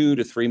a 2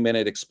 to 3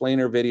 minute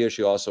explainer video,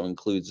 she also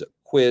includes a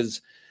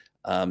quiz.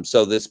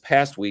 So this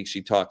past week,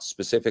 she talked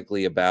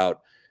specifically about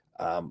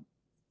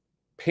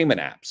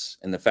payment apps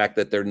and the fact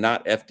that they're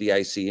not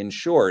FDIC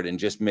insured and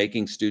just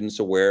making students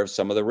aware of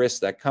some of the risks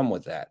that come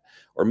with that.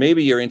 Or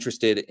maybe you're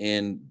interested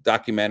in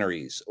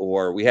documentaries,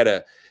 or we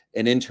had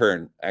an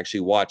intern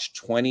actually watched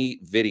 20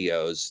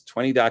 videos,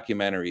 20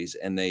 documentaries,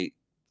 and they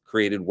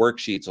created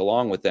worksheets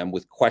along with them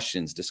with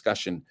questions,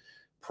 discussion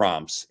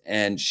prompts.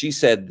 And she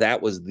said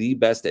that was the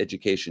best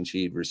education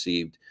she'd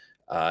received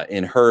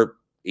in her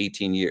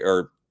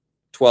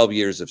 12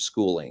 years of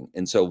schooling.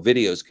 And so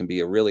videos can be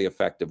a really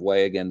effective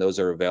way. Again, those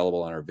are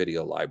available on our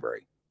video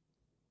library.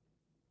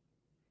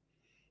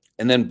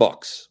 And then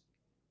books.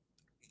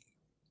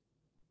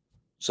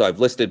 So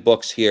I've listed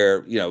books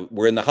here. You know,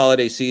 we're in the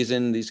holiday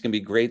season. These can be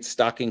great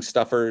stocking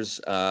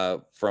stuffers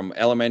from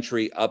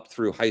elementary up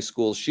through high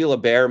school. Sheila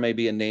Bair may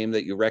be a name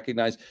that you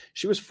recognize.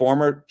 She was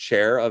former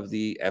chair of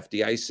the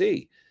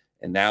FDIC,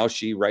 and now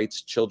she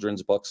writes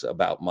children's books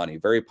about money.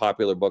 Very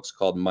popular books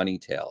called Money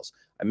Tales.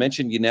 I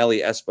mentioned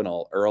Yaneli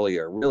Espinal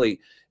earlier,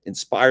 really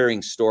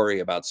inspiring story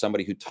about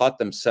somebody who taught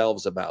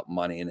themselves about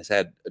money and has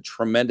had a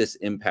tremendous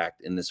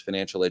impact in this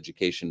financial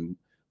education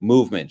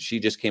movement. She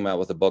just came out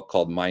with a book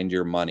called Mind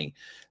Your Money.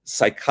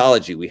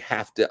 Psychology, we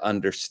have to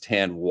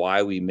understand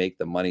why we make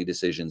the money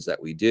decisions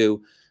that we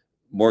do.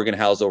 Morgan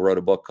Housel wrote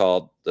a book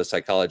called The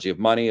Psychology of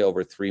Money,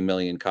 over 3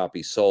 million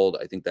copies sold.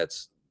 I think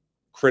that's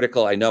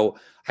critical. I know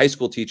high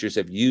school teachers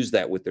have used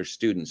that with their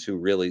students who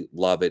really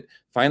love it.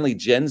 Finally,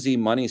 Gen Z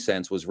Money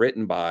Sense was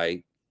written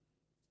by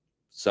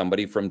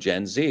somebody from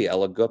Gen Z,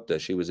 Ella Gupta.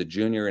 She was a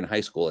junior in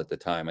high school at the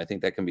time. I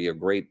think that can be a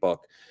great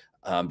book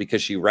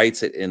because she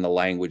writes it in the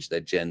language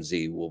that Gen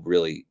Z will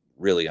really,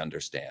 really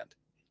understand.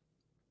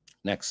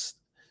 Next.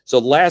 So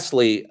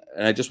lastly,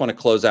 and I just want to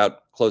close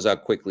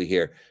out quickly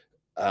here.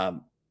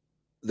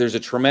 There's a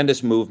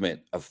tremendous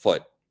movement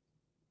afoot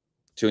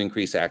to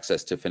increase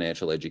access to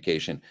financial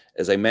education.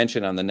 As I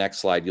mentioned on the next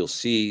slide, you'll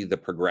see the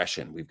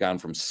progression. We've gone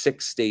from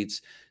 6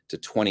 states to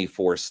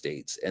 24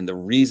 states. And the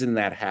reason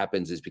that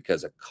happens is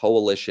because a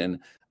coalition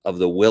of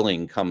the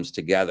willing comes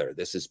together.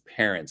 This is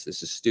parents,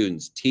 this is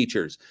students,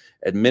 teachers,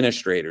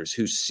 administrators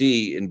who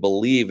see and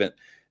believe it,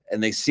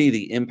 and they see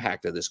the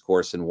impact of this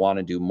course and want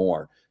to do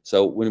more.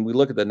 So when we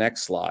look at the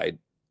next slide,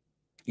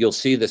 you'll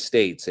see the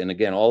states. And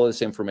again, all of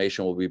this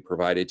information will be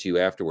provided to you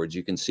afterwards.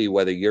 You can see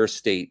whether your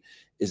state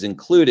is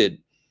included,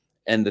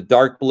 and the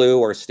dark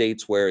blue are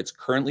states where it's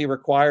currently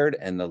required,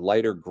 and the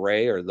lighter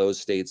gray are those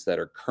states that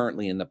are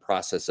currently in the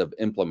process of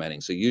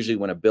implementing. So usually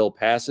when a bill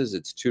passes,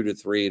 it's 2 to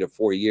 3 to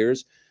 4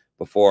 years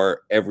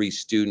before every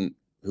student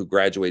who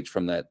graduates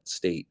from that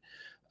state.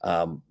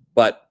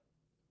 But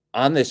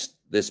on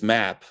this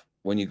map,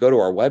 when you go to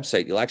our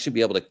website, you'll actually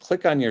be able to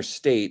click on your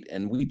state,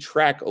 and we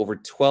track over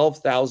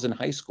 12,000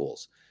 high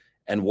schools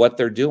and what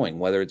they're doing,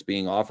 whether it's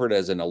being offered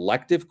as an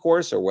elective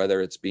course or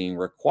whether it's being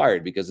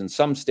required, because in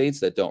some states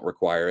that don't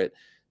require it,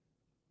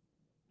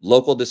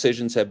 local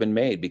decisions have been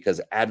made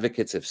because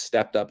advocates have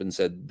stepped up and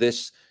said,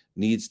 this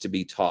needs to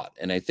be taught.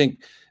 And I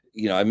think,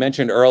 you know, I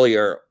mentioned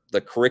earlier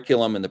the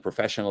curriculum and the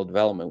professional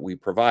development we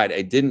provide.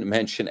 I didn't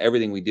mention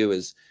everything we do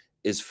is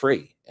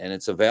free and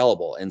it's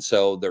available. And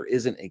so there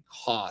isn't a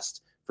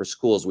cost for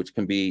schools, which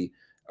can be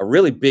a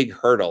really big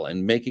hurdle,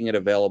 and making it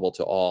available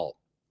to all,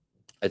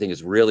 I think,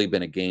 has really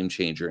been a game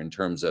changer in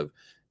terms of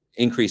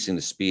increasing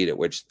the speed at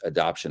which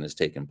adoption has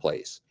taken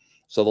place.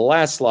 So the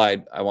last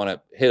slide I want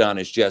to hit on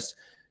is just,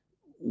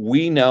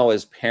 we know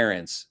as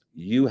parents,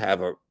 you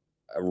have a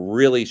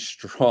really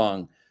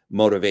strong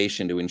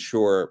motivation to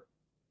ensure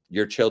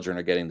your children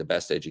are getting the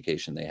best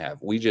education they have.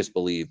 We just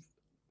believe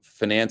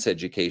finance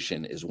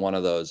education is one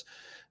of those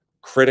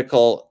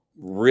critical,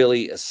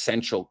 really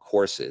essential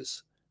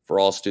courses for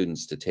all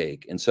students to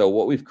take. And so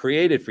what we've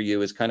created for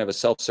you is kind of a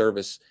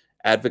self-service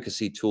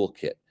advocacy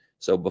toolkit.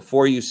 So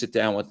before you sit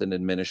down with an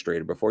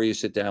administrator, before you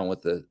sit down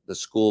with the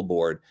school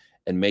board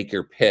and make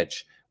your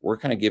pitch, we're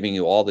kind of giving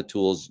you all the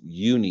tools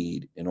you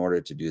need in order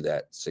to do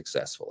that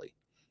successfully.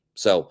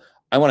 So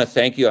I want to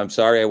thank you. I'm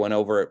sorry I went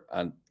over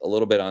on a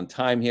little bit on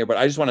time here, but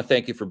I just want to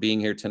thank you for being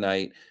here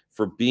tonight,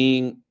 for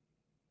being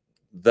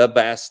the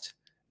best,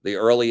 the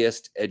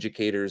earliest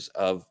educators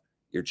of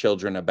your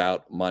children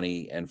about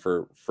money, and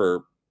for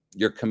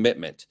your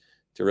commitment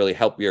to really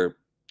help your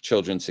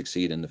children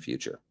succeed in the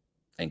future.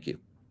 Thank you.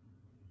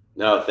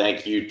 No,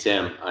 thank you,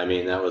 Tim. I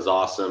mean, that was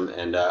awesome.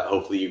 And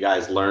hopefully you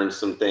guys learned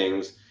some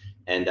things,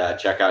 and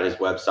check out his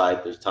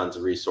website. There's tons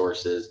of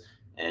resources.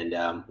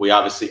 And we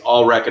obviously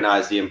all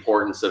recognize the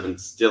importance of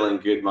instilling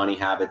good money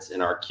habits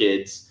in our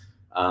kids.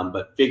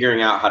 But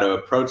figuring out how to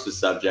approach the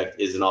subject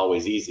isn't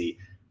always easy.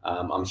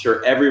 I'm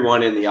sure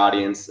everyone in the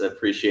audience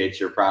appreciates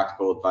your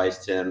practical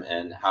advice, Tim,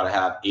 and how to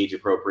have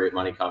age-appropriate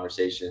money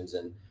conversations.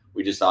 And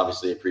we just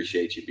obviously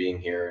appreciate you being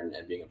here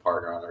and being a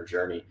partner on our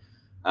journey.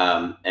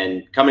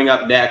 And coming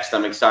up next,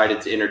 I'm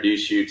excited to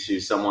introduce you to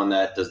someone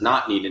that does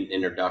not need an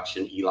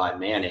introduction, Eli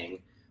Manning.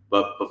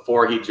 But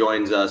before he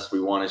joins us,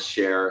 we want to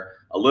share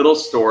a little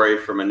story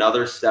from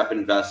another STEP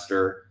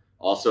investor,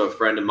 also a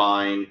friend of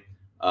mine,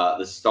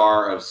 the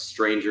star of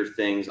Stranger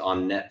Things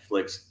on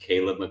Netflix,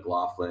 Caleb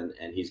McLaughlin,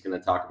 and he's going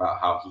to talk about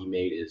how he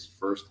made his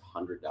first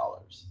 $100.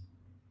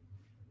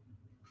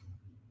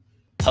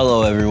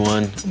 Hello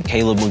everyone, I'm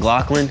Caleb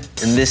McLaughlin,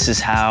 and this is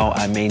how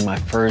I made my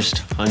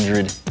first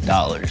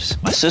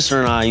 $100. My sister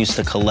and I used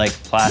to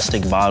collect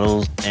plastic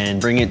bottles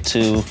and bring it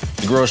to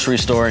the grocery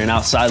store, and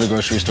outside the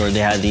grocery store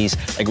they had these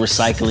like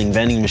recycling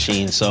vending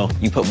machines. So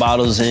you put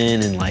bottles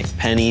in and like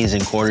pennies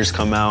and quarters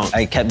come out.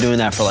 I kept doing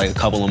that for like a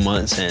couple of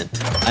months and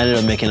I ended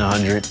up making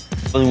 100.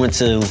 We went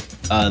to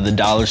the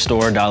dollar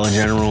store, Dollar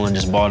General, and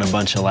just bought a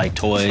bunch of like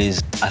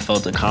toys. I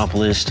felt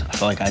accomplished. I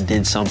felt like I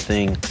did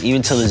something.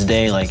 Even to this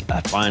day, like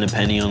I find a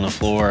penny on the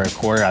floor, a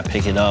quarter, I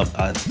pick it up,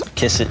 I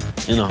kiss it,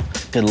 you know,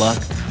 good luck,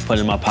 put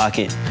it in my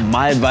pocket.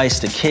 My advice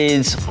to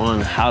kids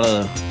on how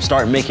to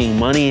start making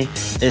money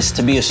is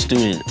to be a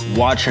student,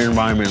 watch your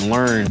environment,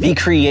 learn, be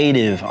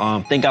creative,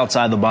 think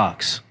outside the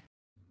box.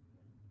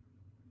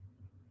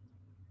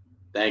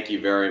 Thank you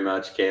very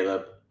much,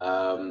 Caleb.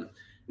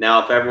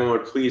 Now, if everyone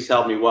would please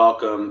help me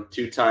welcome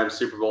two-time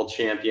Super Bowl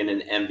champion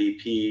and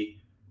MVP,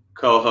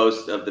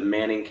 co-host of the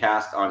Manning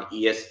Cast on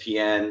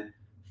ESPN,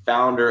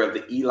 founder of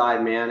the Eli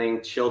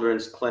Manning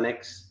Children's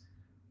Clinics,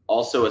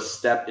 also a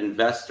STEP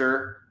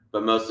investor,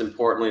 but most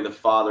importantly, the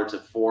father to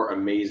 4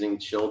 amazing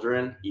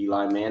children,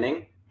 Eli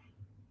Manning.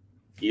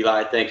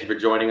 Eli, thank you for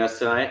joining us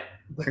tonight.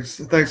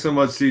 Thanks so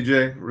much,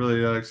 CJ.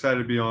 Really excited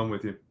to be on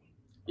with you.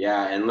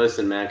 Yeah, and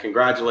listen, man,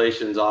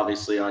 congratulations,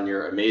 obviously, on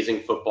your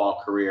amazing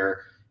football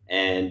career.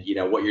 And, you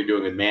know, what you're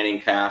doing with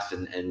Manning Cast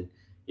and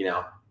you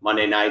know,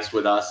 Monday nights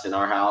with us in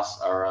our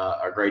house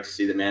are great to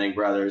see the Manning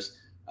brothers.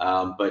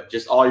 But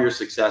just all your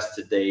success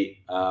to date,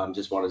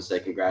 just wanted to say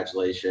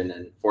congratulations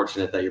and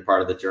fortunate that you're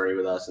part of the journey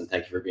with us. And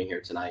thank you for being here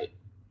tonight.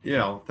 Yeah,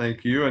 well,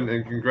 thank you. And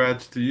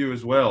congrats to you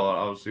as well.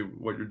 Obviously,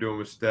 what you're doing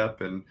with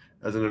STEP and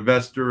as an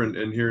investor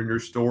and hearing your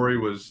story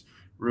was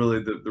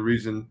really the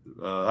reason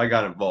I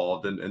got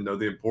involved and know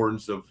the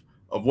importance of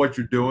what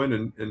you're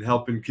doing and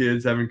helping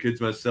kids, having kids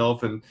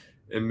myself, and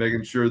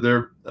making sure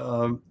they're,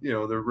 you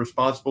know, they're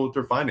responsible with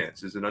their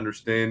finances and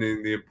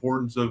understanding the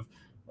importance of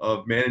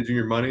managing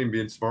your money and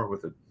being smart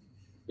with it.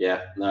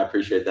 Yeah, no, I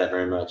appreciate that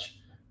very much.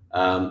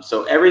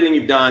 So everything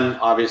you've done,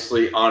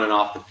 obviously, on and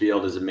off the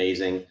field is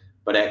amazing.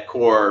 But at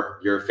core,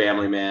 you're a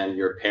family man,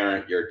 you're a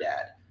parent, you're a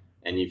dad.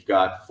 And you've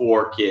got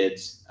 4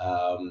 kids.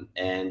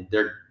 And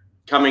they're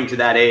coming to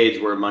that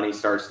age where money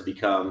starts to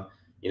become,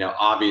 you know,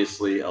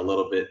 obviously a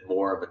little bit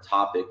more of a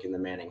topic in the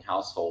Manning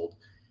household.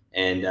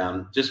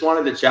 And just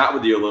wanted to chat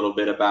with you a little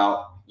bit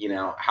about, you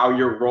know, how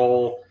your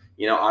role,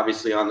 you know,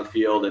 obviously on the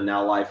field and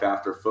now life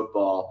after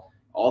football,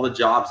 all the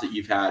jobs that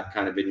you've had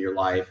kind of in your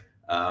life,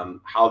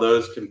 how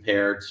those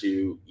compare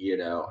to, you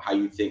know, how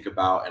you think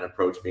about and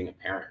approach being a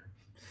parent.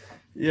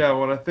 Yeah,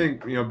 well, I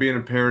think, you know, being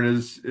a parent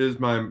is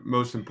my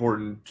most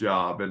important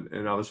job.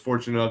 And I was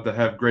fortunate enough to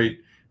have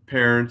great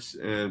parents.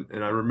 And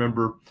I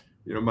remember,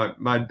 you know,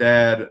 my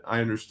dad,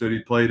 I understood he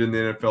played in the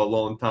NFL a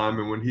long time.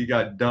 And when he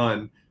got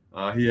done,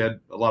 he had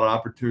a lot of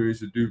opportunities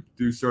to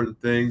do certain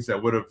things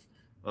that would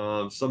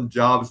have, some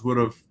jobs would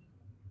have,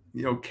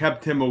 you know,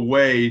 kept him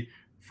away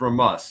from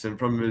us and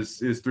from his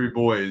 3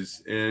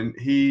 boys. And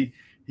he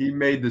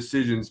made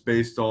decisions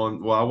based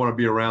on, well, I want to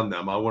be around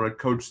them. I want to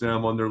coach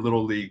them on their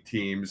little league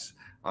teams.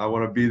 I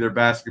want to be their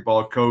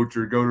basketball coach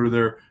or go to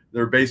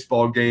their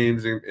baseball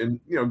games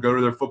and you know, go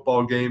to their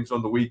football games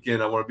on the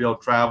weekend. I want to be able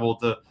to travel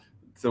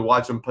to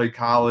watch them play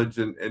college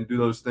and do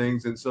those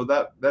things. And so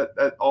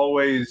that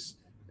always,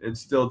 and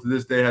still to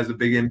this day, has a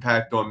big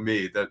impact on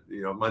me. That,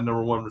 you know, my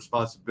number one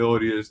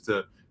responsibility is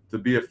to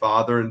be a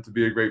father, and to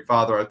be a great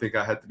father, I think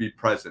I had to be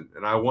present.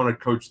 And I want to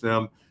coach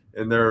them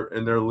in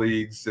their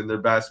leagues and their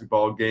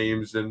basketball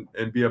games and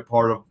be a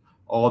part of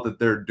all that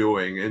they're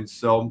doing. And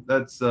so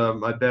that's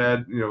my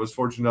dad, you know, was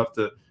fortunate enough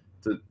to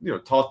you know,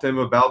 talk to him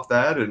about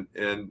that.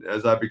 And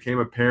as I became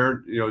a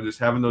parent, you know, just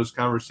having those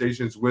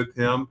conversations with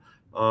him.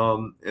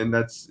 And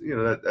that's, you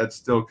know, that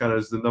still kind of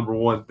is the number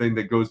one thing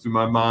that goes through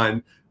my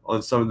mind on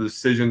some of the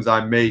decisions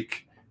I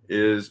make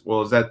is,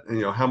 well, is that,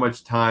 you know, how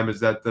much time is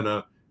that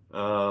gonna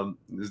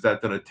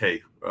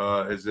take?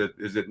 Is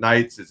it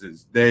nights? Is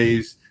it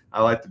days?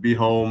 I like to be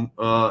home,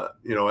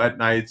 you know, at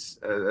nights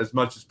as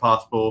much as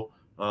possible,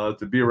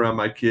 to be around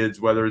my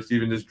kids, whether it's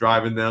even just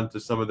driving them to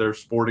some of their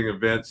sporting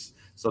events.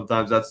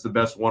 Sometimes that's the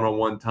best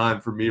one-on-one time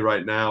for me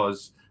right now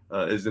is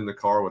in the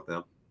car with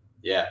them.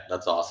 Yeah,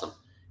 that's awesome.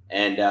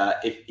 And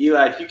if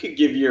you could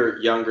give your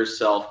younger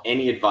self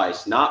any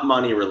advice, not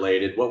money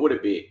related, what would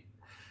it be?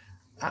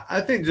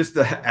 I think just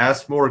to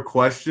ask more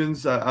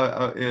questions,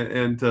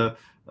 and I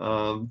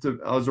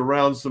was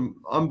around some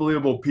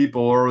unbelievable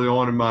people early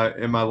on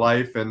in my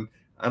life, and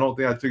I don't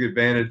think I took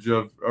advantage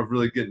of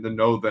really getting to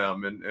know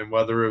them. And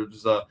whether it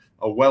was a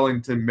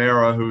Wellington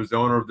Mara, who was the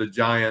owner of the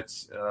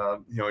Giants,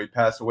 you know, he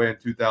passed away in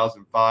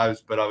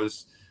 2005, but I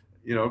was,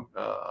 you know,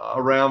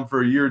 around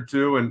for a year or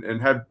two and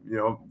had, you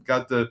know,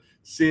 got to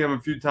see him a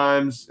few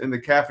times in the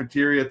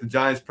cafeteria at the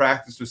Giants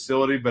practice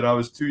facility, but I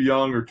was too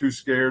young or too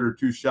scared or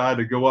too shy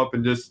to go up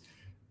and just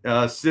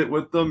sit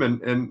with them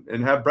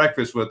and have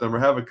breakfast with them or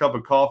have a cup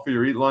of coffee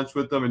or eat lunch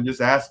with them and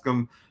just ask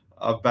them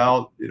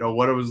about, you know,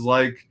 what it was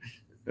like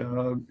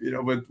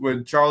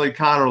with Charlie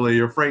Connerly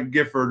or Frank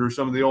Gifford or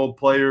some of the old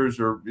players,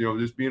 or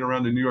just being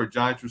around the New York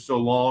Giants for so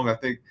long. I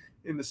think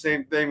in the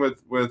same thing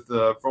with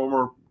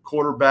former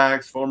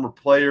quarterbacks, former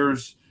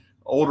players,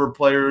 older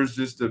players,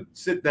 just to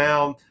sit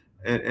down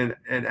and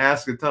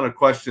ask a ton of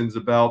questions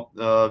about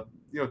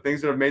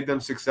things that have made them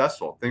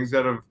successful, things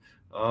that have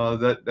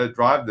that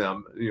drive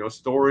them,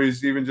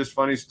 stories, even just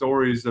funny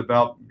stories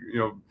about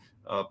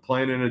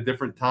playing in a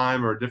different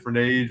time or a different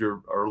age,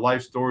 or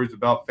life stories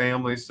about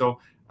family. So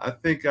I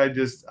think I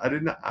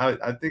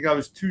think I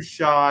was too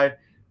shy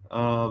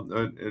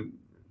and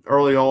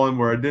early on,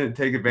 where I didn't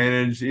take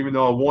advantage, even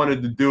though I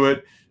wanted to do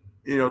it,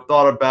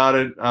 thought about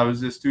it. I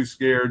was just too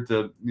scared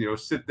to,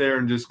 sit there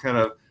and just kind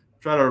of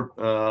try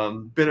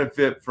to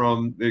benefit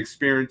from the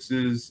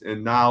experiences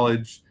and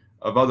knowledge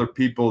of other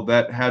people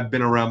that have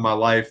been around my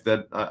life,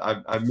 that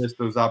I missed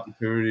those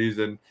opportunities.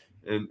 And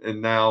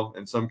now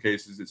in some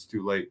cases it's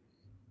too late.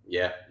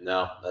 Yeah,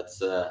 no,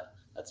 that's a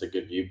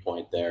good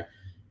viewpoint there.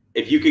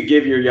 If you could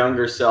give your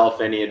younger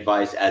self any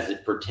advice as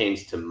it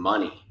pertains to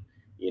money,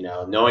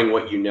 knowing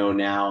what you know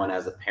now and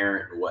as a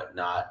parent and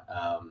whatnot,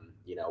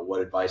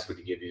 what advice would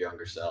you give your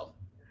younger self?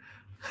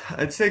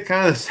 I'd say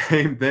kind of the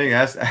same thing.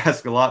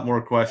 Ask a lot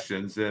more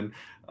questions, and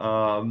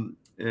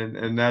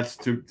that's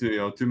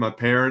to my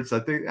parents. I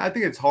think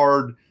it's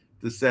hard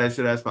to say I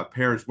should ask my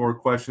parents more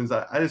questions.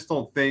 I just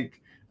don't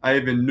think I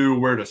even knew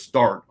where to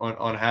start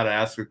on how to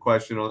ask a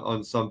question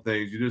on some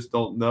things. You just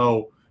don't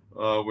know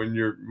when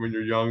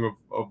you're young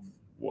of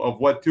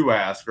what to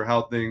ask or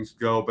how things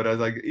go. But as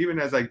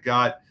I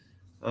got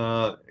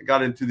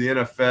into the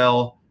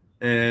NFL,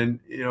 and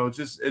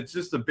it's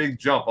just a big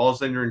jump. All of a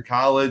sudden you're in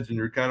college and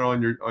you're kind of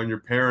on your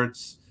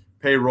parents'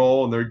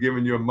 payroll, and they're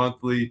giving you a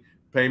monthly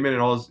payment,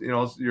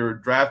 and you're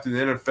drafted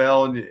in the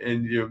NFL,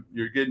 and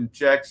you're getting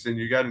checks, and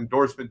you got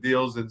endorsement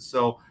deals. And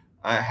so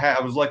I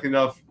was lucky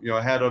enough,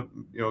 I had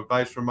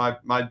advice from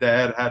my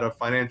dad, had a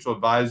financial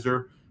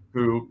advisor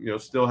who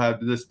still have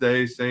to this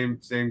day, same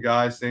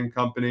guy, same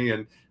company,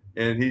 and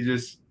he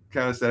just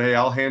kind of said, "Hey,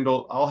 I'll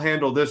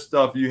handle this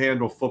stuff, you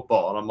handle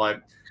football." And I'm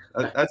like,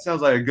 that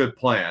sounds like a good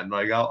plan.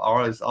 Like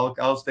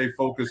I'll stay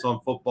focused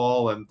on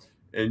football,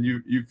 and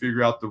you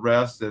figure out the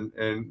rest. And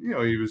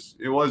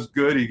it was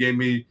good. He gave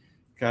me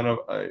kind of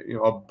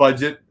a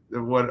budget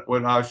of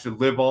what I should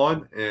live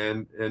on,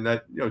 and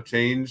that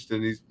changed.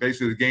 And he's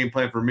basically, the game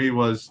plan for me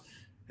was,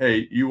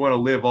 hey, you want to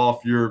live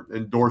off your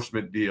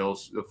endorsement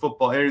deals, the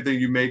football, anything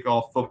you make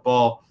off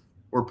football,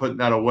 we're putting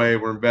that away,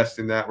 we're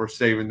investing that, we're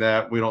saving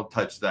that, we don't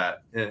touch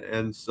that.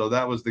 And so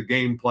that was the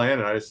game plan.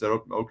 And I said,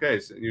 okay,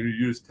 so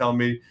you just tell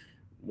me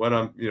what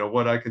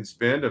what I can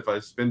spend. If I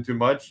spend too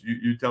much,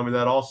 you tell me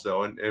that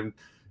also. And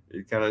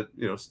you kind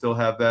of still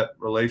have that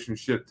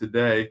relationship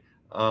today.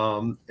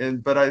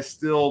 But I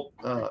still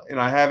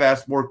I have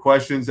asked more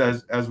questions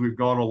as we've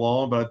gone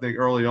along. But I think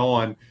early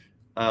on,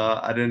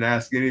 I didn't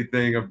ask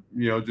anything of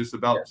just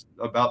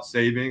about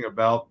saving,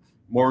 about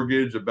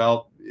mortgage,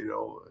 about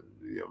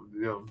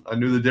I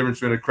knew the difference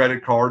between a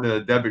credit card and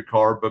a debit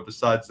card, but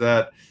besides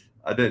that,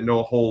 I didn't know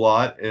a whole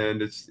lot.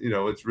 And it's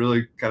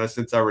really kind of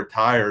since I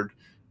retired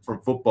from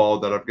football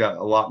that I've got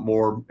a lot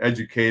more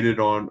educated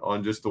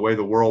on just the way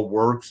the world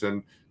works,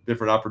 and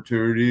different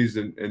opportunities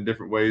and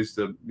different ways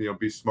to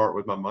be smart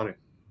with my money.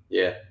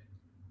 Yeah.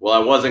 Well, I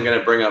wasn't going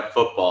to bring up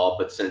football,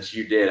 but since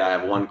you did, I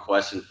have one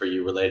question for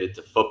you related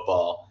to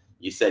football.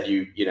 You said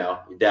your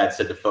dad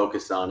said to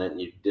focus on it,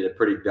 and you did a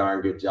pretty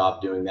darn good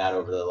job doing that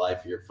over the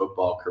life of your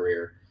football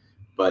career.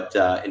 But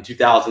in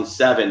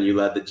 2007, you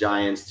led the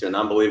Giants to an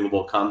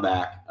unbelievable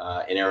comeback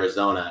in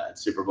Arizona at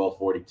Super Bowl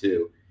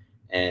 42.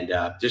 And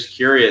just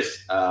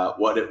curious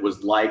what it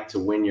was like to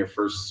win your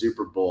first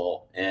Super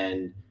Bowl.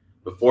 And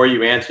before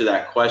you answer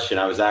that question,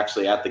 I was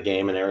actually at the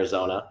game in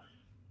Arizona.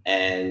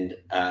 And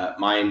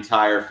my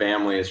entire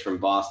family is from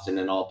Boston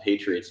and all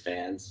Patriots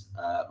fans.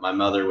 My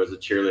mother was a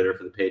cheerleader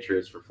for the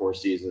Patriots for 4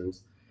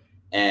 seasons.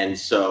 And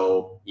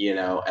so,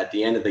 at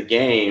the end of the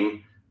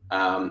game,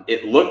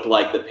 it looked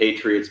like the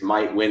Patriots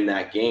might win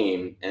that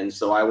game. And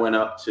so I went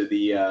up to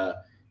the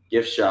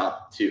gift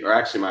shop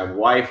my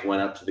wife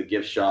went up to the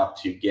gift shop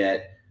to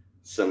get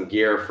some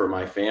gear for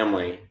my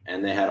family.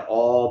 And they had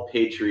all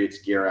Patriots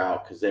gear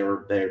out because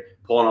they're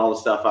pulling all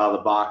the stuff out of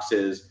the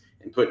boxes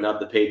and putting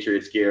up the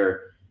Patriots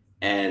gear.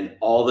 And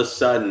all of a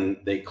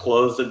sudden, they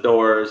closed the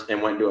doors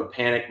and went into a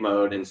panic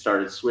mode and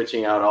started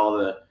switching out all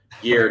the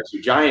gear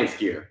to Giants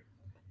gear.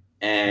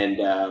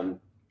 And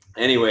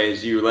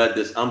anyways, you led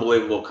this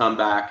unbelievable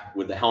comeback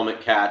with the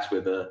helmet catch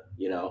with a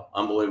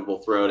unbelievable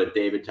throw to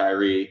David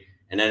Tyree,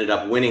 and ended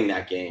up winning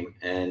that game.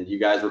 And you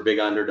guys were big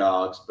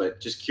underdogs, but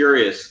just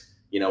curious,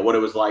 what it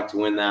was like to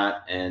win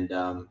that. And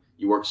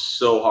you worked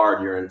so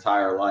hard your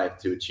entire life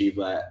to achieve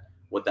that,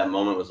 what that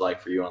moment was like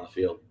for you on the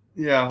field.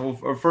 Yeah,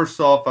 well,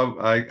 first off,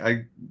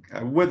 I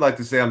would like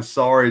to say I'm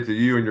sorry to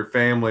you and your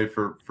family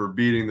for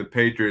beating the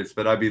Patriots,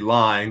 but I'd be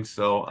lying,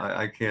 so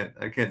I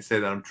can't say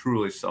that I'm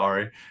truly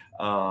sorry.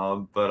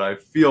 But I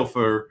feel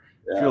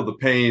the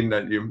pain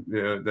that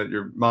that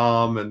your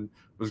mom and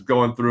was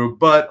going through.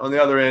 But on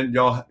the other end,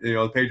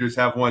 the Patriots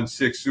have won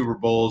 6 Super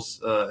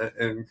Bowls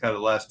in kind of the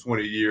last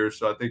 20 years,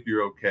 so I think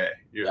you're okay.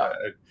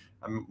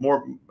 I'm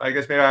more, I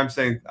guess maybe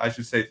I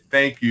should say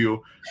thank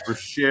you for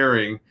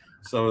sharing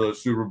some of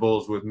those Super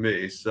Bowls with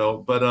me. So,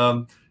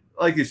 but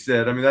like you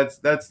said, I mean,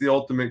 that's the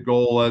ultimate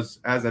goal as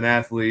an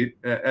athlete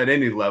at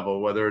any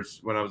level, whether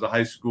it's when I was a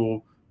high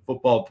school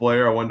football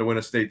player, I wanted to win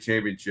a state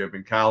championship.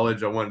 In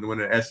college, I wanted to win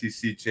an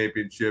SEC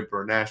championship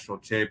or a national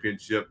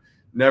championship.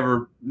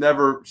 Never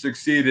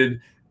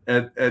succeeded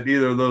at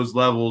either of those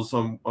levels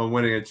on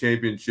winning a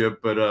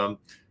championship, but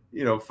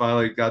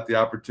finally got the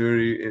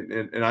opportunity.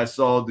 And I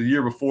saw the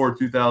year before,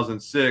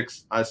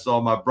 2006, I saw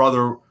my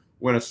brother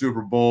win a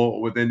Super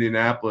Bowl with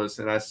Indianapolis,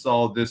 and I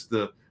saw just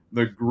the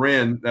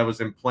grin that was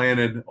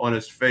implanted on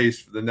his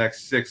face for the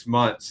next 6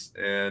 months.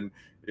 And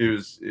it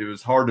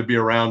was hard to be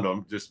around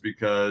him just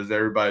because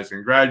everybody's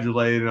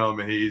congratulating him,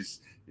 and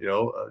he's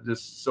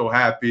just so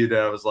happy that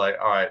I was like,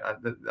 all right,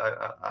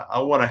 I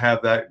want to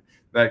have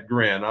that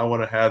grin. I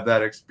want to have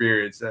that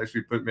experience.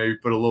 Actually, put a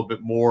little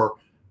bit more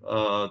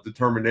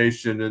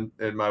determination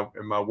in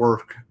my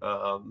work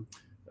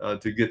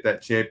to get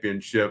that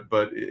championship.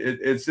 But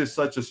it's just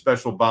such a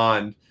special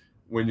bond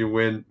when you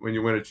win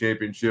a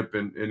championship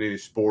in any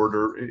sport,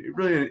 or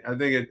really, I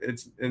think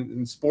it's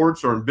in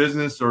sports or in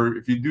business, or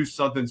if you do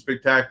something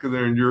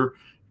spectacular and you're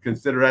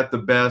considered at the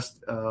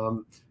best.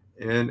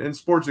 And in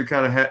sports, it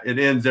kind of it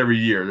ends every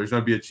year. There's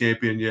going to be a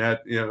champion.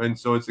 And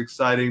so it's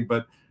exciting.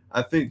 But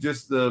I think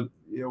just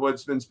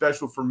what's been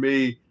special for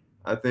me,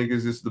 I think,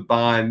 is just the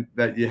bond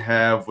that you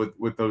have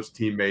with those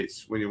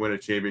teammates when you win a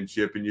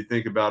championship, and you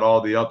think about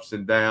all the ups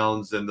and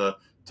downs and the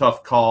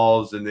tough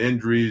calls and the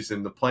injuries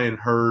and the playing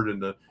hurt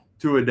and the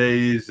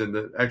two-a-days and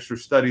the extra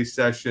study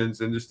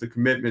sessions, and just the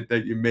commitment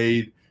that you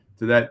made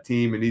to that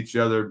team and each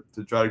other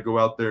to try to go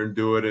out there and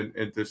do it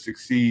and to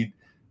succeed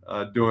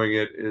doing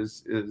it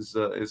is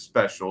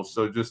special.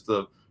 So just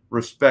the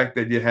respect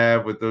that you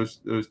have with those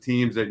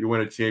teams that you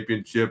win a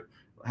championship.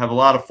 I have a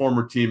lot of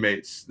former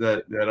teammates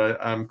that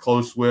I'm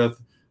close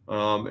with,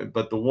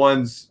 but the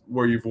ones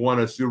where you've won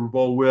a Super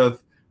Bowl with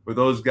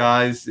those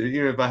guys,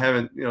 even if I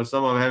haven't,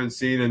 some of them I haven't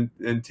seen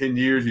in 10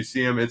 years, you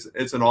see them,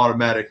 it's an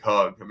automatic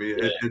hug. I mean,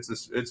 it's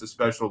a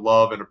special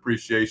love and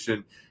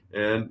appreciation.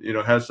 And,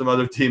 have some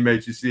other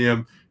teammates, you see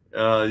them,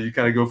 you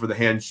kind of go for the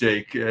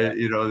handshake,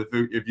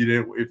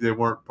 if they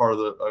weren't part of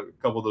a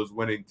couple of those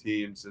winning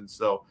teams. And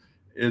so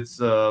it's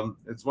one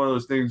of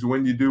those things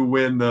when you do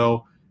win,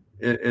 though,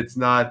 it's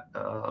not,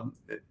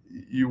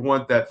 you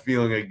want that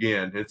feeling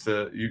again. It's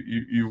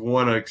you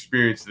want to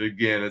experience it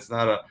again. It's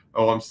not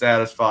I'm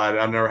satisfied,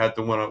 I never had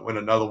to win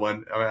another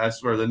one. I mean, I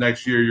swear the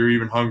next year you're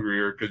even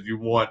hungrier because you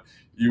want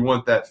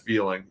that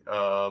feeling,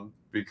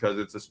 because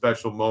it's a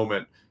special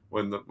moment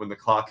when the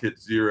clock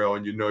hits 0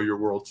 and you're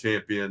world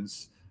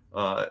champions.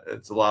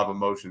 It's a lot of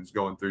emotions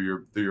going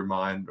through your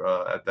mind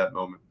at that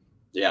moment.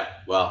 Yeah,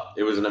 well,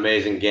 it was an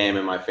amazing game,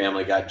 and my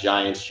family got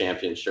Giants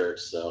champion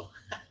shirts. So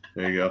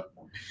there you go.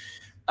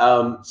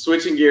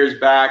 Switching gears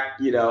back,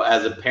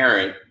 as a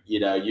parent,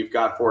 you've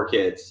got 4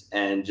 kids,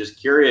 and just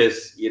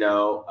curious, you've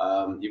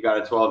got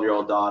a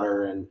 12-year-old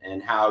daughter,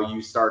 and how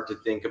you start to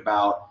think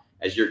about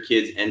as your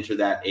kids enter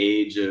that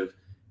age of,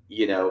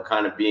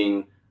 kind of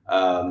being,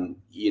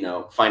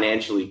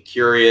 financially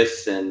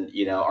curious, and,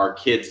 our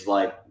kids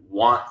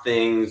want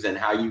things, and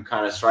how you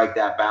kind of strike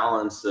that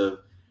balance of,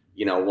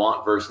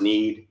 want versus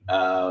need,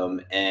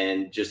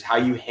 and just how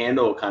you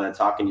handle kind of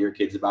talking to your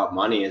kids about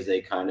money as they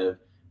kind of,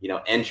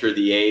 enter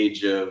the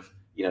age of,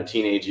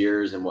 teenage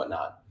years and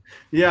whatnot.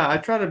 Yeah, I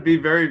try to be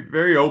very,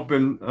 very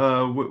open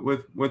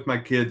with my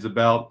kids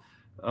about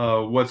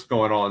what's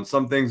going on.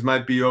 Some things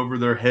might be over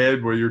their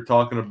head where you're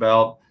talking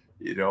about,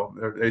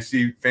 they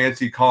see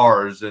fancy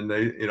cars, and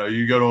they,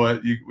 we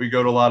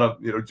go to a lot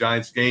of,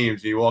 Giants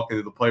games, and you walk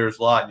into the players'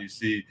 lot and you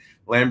see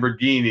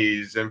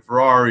Lamborghinis and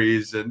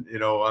Ferraris, and,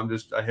 I'm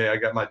just, hey, I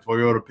got my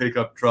Toyota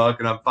pickup truck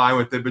and I'm fine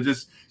with it, but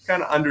just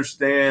kind of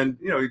understand,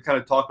 you kind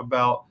of talk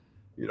about,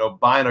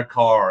 buying a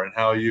car and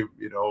how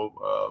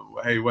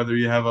hey, whether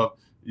you have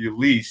you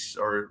lease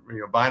or,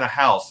 buying a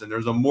house and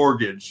there's a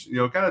mortgage,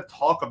 kind of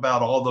talk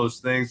about all those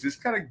things,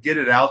 just kind of get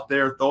it out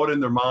there, throw it in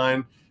their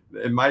mind.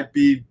 It might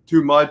be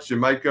too much. It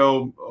might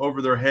go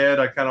over their head.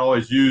 I kind of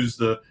always use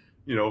the,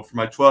 for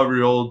my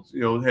 12-year-old,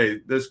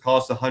 hey, this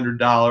costs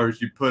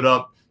 $100. You put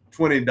up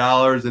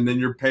 $20 and then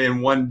you're paying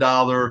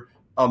 $1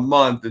 a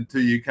month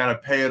until you kind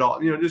of pay it all,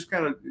 just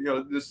kind of,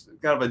 this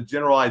kind of a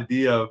general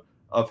idea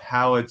of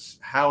how it's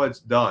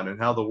done and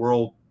how the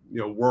world,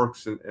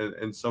 works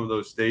in some of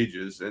those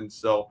stages. And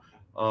so,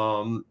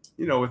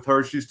 with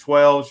her, she's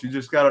 12. She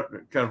just got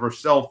kind of her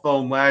cell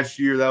phone last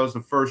year. That was the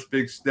first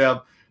big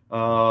step.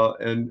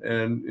 And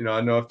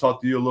I know I've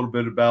talked to you a little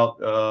bit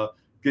about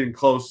getting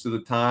close to the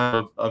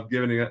time of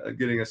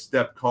getting a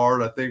step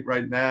card. I think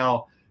right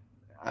now,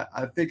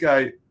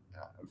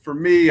 for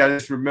me, I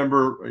just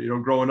remember,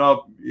 growing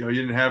up, you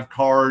didn't have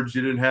cards,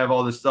 you didn't have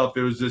all this stuff.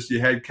 It was just, you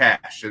had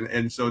cash.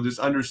 And so just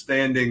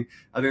understanding,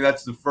 I think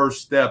that's the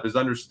first step, is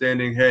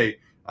understanding, hey,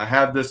 I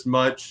have this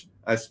much.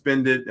 I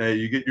spend it,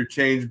 you get your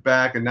change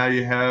back, and now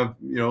you have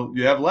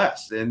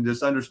less, and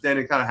just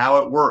understanding kind of how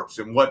it works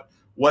and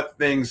what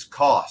things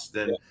cost,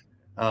 and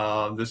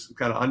just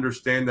kind of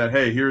understand that,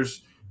 hey,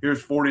 here's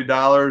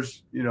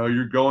 $40,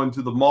 you're going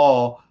to the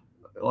mall,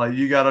 like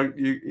you gotta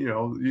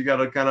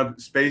kind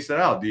of space it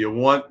out. Do you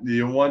want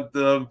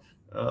the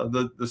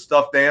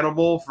stuffed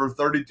animal for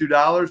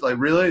 $32? Like,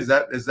 really, is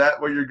that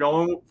what you're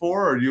going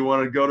for, or do you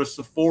want to go to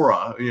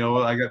Sephora?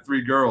 I got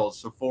 3 girls.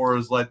 Sephora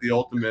is like the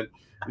ultimate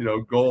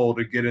goal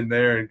to get in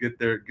there and get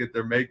their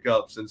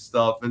makeups and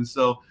stuff. And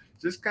so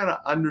just kind of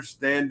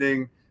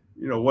understanding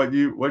what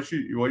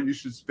you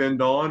should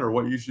spend on or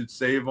what you should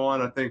save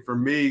on. I think for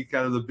me,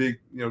 kind of the big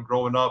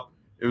growing up,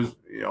 it was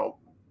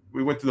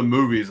we went to the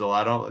movies a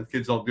lot.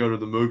 Kids don't go to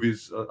the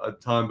movies a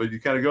ton, but you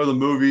kind of go to the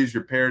movies.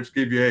 Your parents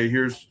give you, hey,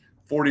 here's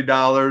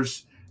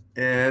 $40,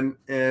 and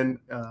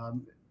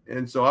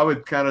so I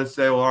would kind of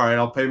say, well, all right,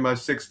 I'll pay my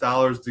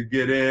 $6 to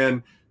get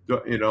in,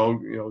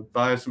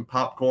 buy some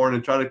popcorn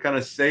and try to kind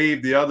of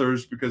save the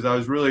others, because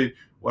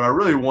what I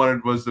really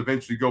wanted was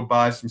eventually go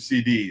buy some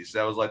CDs.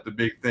 That was like the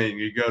big thing.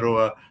 You go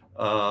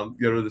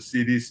to the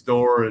CD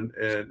store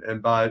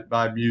and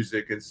buy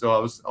music. And so I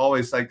was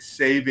always like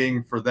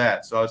saving for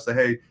that. So I would say,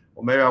 hey,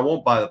 well, maybe I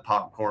won't buy the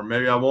popcorn.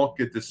 Maybe I won't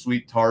get the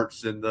sweet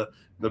tarts and the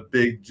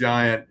big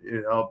giant,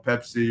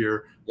 Pepsi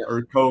or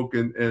Coke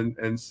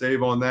and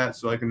save on that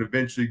so I can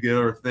eventually get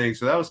other things.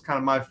 So that was kind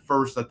of my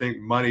first, I think,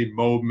 money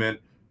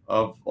movement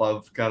of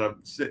kind of,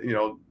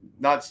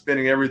 not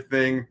spending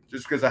everything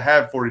just because I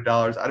had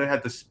 $40. I didn't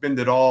have to spend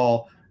it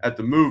all at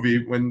the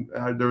movie when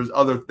there was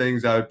other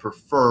things I would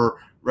prefer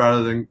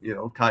rather than,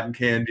 cotton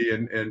candy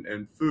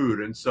and food.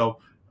 And so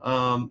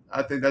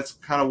I think that's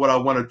kind of what I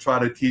want to try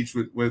to teach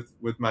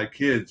with my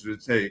kids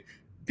is, hey,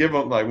 give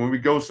them, like when we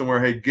go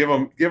somewhere, hey, give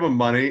them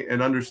money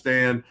and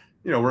understand,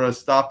 we're going to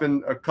stop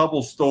in a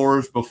couple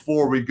stores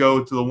before we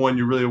go to the one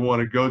you really want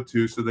to go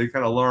to. So they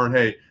kind of learn,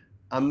 hey,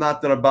 I'm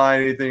not going to buy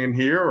anything in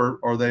here,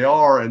 or they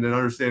are, and then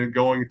understanding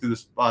going to the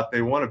spot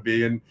they want to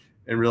be and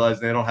realize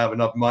they don't have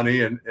enough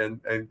money and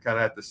kind of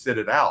have to sit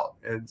it out.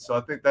 And so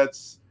I think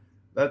that's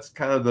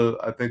kind of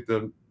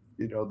the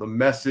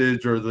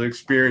message or the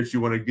experience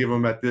you want to give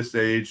them at this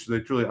age, so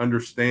they truly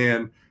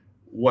understand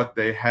what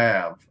they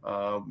have.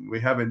 We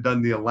haven't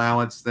done the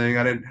allowance thing.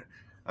 I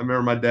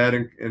remember my dad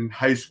in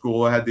high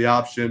school, I had the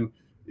option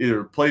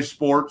either play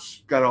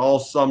sports kind of all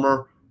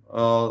summer,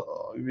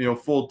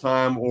 full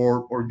time,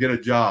 or get a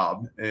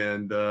job.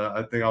 And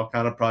I think I'll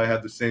kind of probably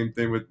have the same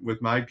thing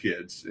with my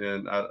kids.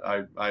 And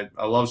I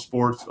love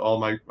sports. All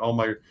my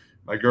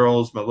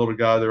girls, my little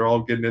guy, they're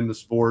all getting into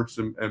sports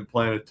and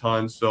playing a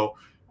ton. So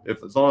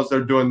as long as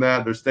they're doing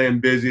that, they're staying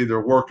busy,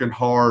 they're working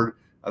hard,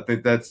 I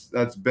think that's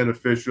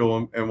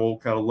beneficial, and we'll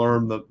kind of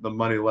learn the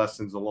money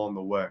lessons along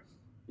the way.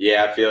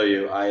 Yeah, I feel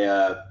you.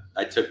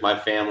 I took my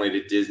family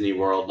to Disney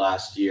World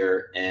last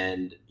year,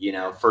 and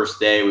first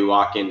day we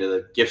walk into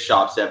the gift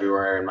shops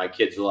everywhere, and my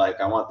kids are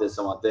like, I want this,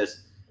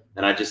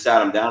 and I just sat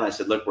them down. I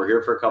said, look, we're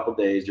here for a couple of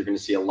days. You're going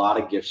to see a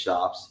lot of gift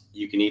shops.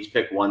 You can each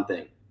pick one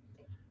thing,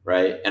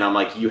 right? And I'm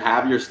like, you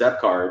have your step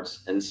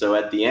cards, and so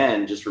at the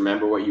end, just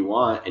remember what you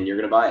want, and you're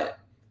going to buy it,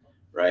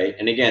 right?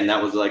 And again,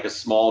 that was like a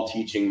small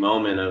teaching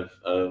moment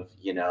of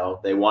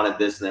they wanted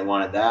this and they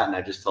wanted that, and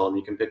I just told them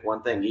you can pick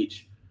one thing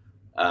each.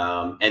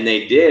 And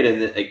they did,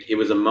 and it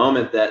was a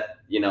moment that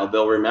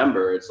they'll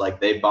remember. It's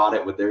like they bought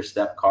it with their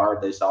step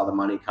card. They saw the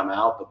money come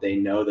out, but they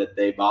know that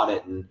they bought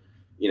it, and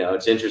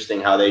it's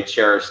interesting how they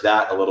cherish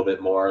that a little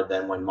bit more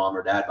than when mom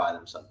or dad buy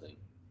them something.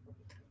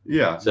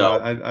 Yeah,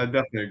 so I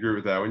definitely agree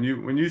with that. When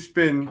you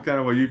spend kind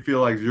of what you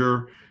feel like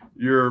your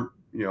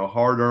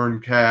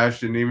hard-earned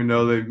cash, and even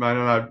though they might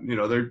not,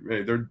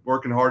 they're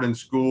working hard in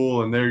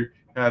school and they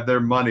have their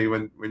money,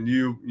 when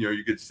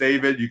you could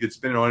save it, you could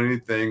spend it on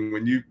anything.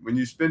 When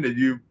you spend it,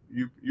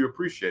 you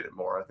appreciate it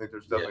more. I think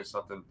there's definitely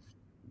something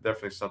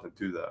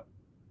to that.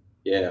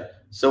 Yeah.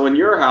 So in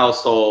your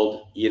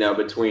household,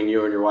 between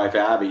you and your wife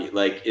Abby,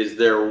 like, is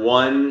there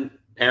one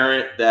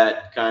parent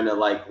that kind of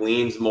like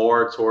leans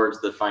more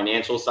towards the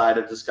financial side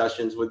of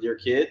discussions with your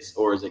kids,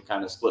 or is it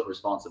kind of split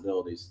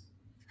responsibilities?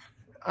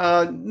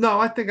 No,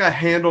 I think I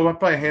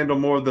probably handle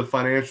more of the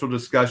financial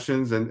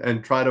discussions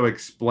and try to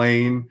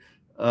explain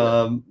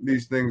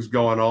these things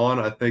going on.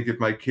 I think if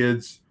my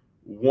kids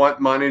want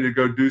money to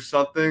go do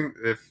something,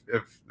 if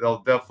they'll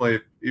definitely,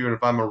 even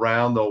if I'm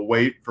around, they'll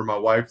wait for my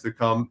wife to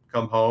come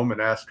home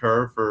and ask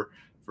her for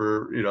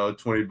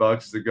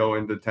 $20 to go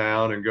into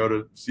town and go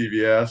to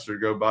CVS or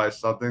go buy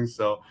something.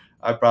 So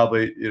I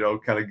probably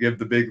kind of give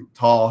the big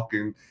talk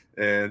and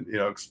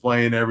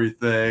explain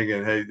everything,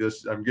 and hey,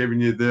 I'm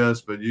giving you this,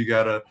 but you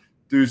gotta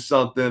do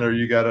something, or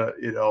you gotta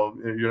you're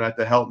gonna have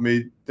to help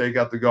me take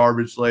out the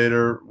garbage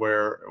later.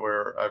 Where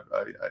I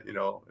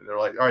they're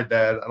like, all right,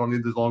 Dad, I don't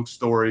need this long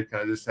story. Can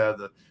I just have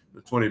the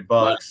 $20?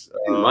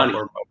 Money.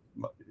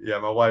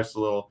 My wife's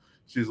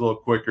she's a little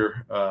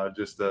quicker,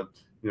 just to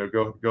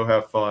go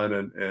have fun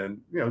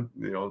and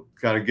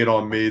kind of get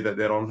on me that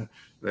they don't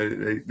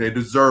They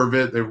deserve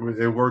it.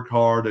 They work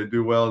hard. They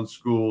do well in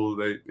school.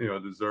 They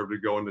deserve to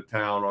go into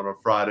town on a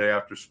Friday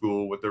after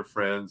school with their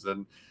friends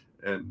and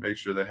make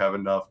sure they have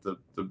enough to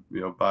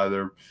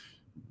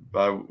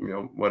buy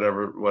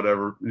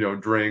whatever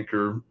drink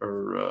or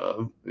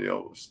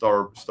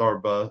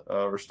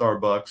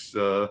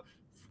Starbucks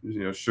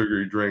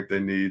sugary drink they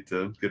need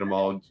to get them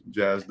all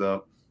jazzed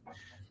up.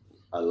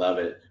 I love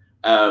it.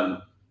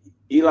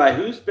 Eli,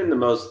 who's been the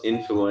most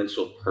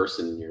influential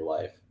person in your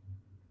life?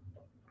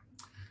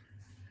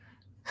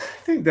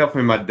 I think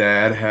definitely my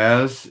dad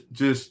has,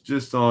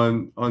 just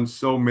on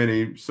so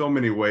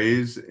many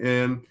ways.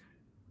 And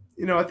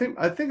I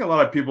think a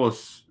lot of people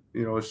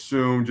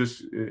assume,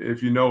 just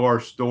if you know our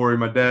story,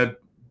 my dad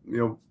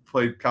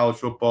played college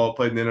football,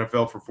 played in the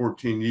NFL for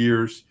 14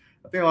 years.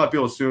 I think a lot of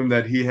people assume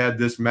that he had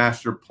this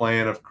master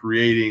plan of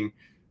creating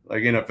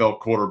like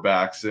NFL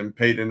quarterbacks, and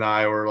Peyton and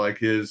I were like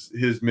his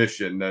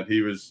mission, that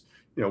he was,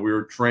 we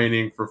were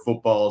training for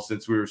football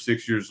since we were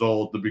 6 years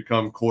old to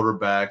become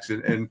quarterbacks,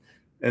 and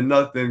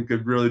nothing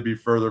could really be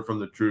further from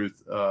the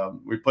truth.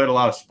 We played a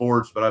lot of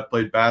sports, but I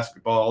played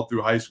basketball all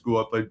through high school.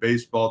 I played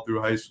baseball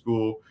through high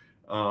school,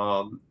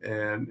 and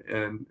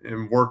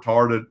worked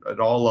hard at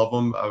all of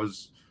them. I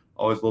was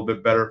always a little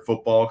bit better at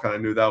football. Kind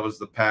of knew that was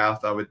the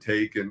path I would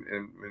take, and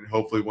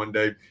hopefully one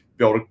day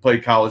be able to play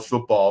college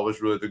football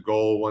was really the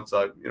goal. Once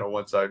I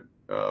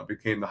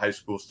became the high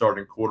school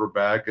starting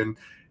quarterback, and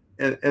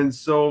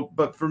so,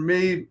 but for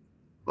me,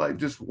 like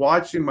just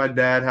watching my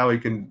dad, how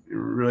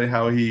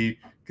he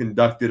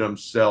conducted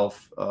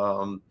himself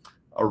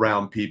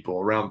around people,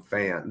 around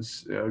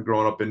fans.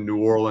 Growing up in New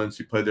Orleans,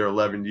 he played there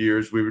 11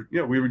 years. We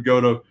would go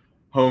to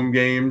home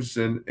games,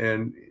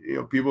 and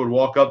people would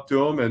walk up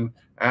to him and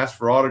ask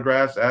for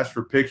autographs, ask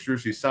for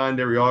pictures. He signed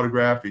every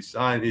autograph.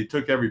 He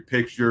took every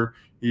picture.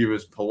 He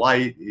was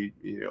polite. He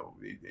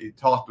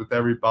talked with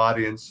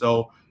everybody. And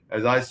so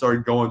as I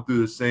started going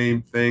through the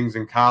same things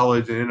in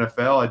college and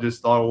NFL, I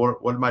just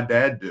thought, what did my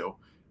dad do?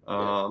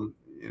 And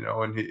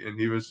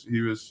he was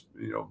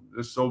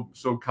just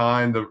so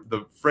kind.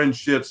 The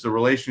friendships, the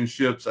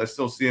relationships, I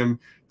still see him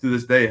to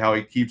this day, how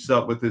he keeps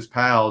up with his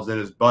pals and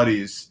his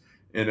buddies.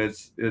 And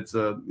it's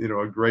a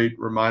great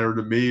reminder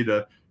to me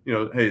to,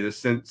 hey, to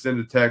send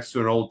a text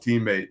to an old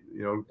teammate,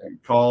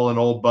 call an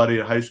old buddy,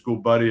 a high school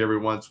buddy every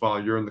once in a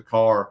while. You're in the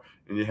car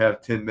and you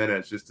have 10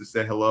 minutes just to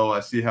say hello. I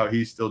see how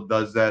he still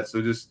does that.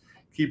 So just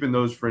keeping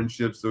those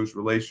friendships, those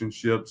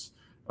relationships,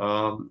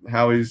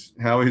 how he's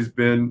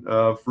been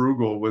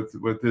frugal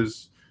with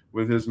his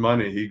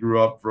money. He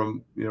grew up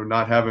from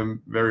not having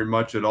very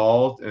much at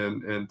all,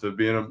 and to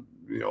being a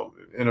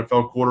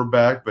NFL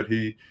quarterback, but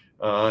he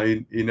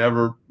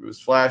never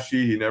was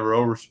flashy. He never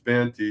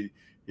overspent. He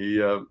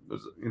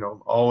was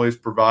always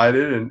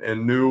provided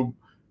and knew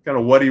kind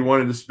of what he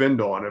wanted to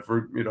spend on. If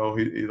we're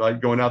he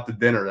liked going out to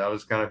dinner. That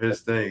was kind of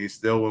his thing. He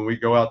still, when we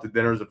go out to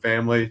dinner as a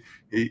family,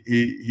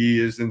 he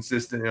is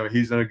insistent.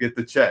 He's going to get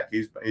the check.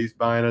 He's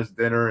buying us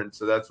dinner, and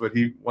so that's what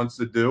he wants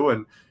to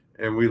do.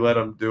 And we let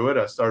him do it.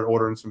 I started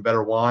ordering some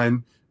better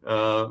wine.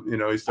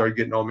 He started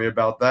getting on me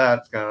about that.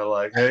 It's kind of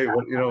like, hey,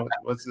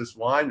 what's this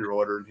wine you're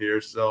ordering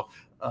here? So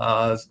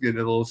it's getting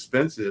a little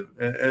expensive.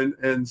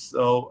 And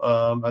so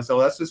I said,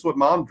 well, that's just what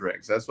mom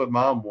drinks. That's what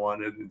mom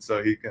wanted. And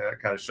so he kind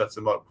of shuts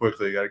him up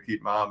quickly. You got to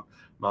keep mom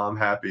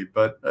happy.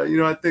 But,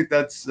 I think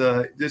that's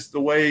just the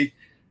way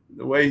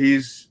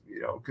he's,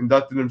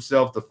 conducted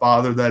himself, the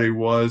father that he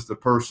was, the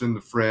person,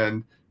 the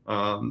friend.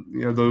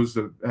 Those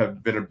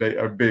have been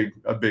a big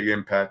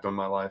impact on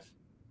my life.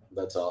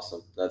 That's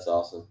awesome. That's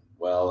awesome.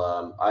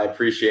 Well, I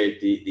appreciate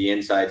the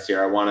insights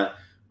here. I want to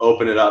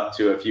open it up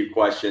to a few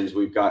questions.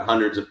 We've got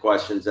hundreds of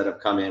questions that have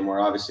come in. We're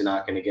obviously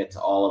not going to get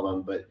to all of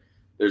them, but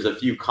there's a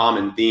few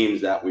common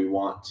themes that we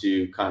want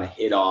to kind of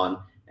hit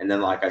on. And then,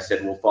 like I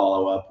said, we'll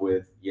follow up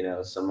with,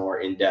 some more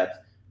in-depth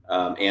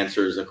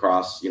answers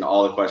across,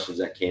 all the questions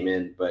that came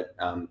in. But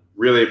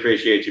really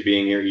appreciate you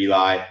being here,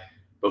 Eli.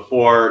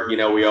 Before,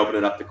 we open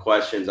it up to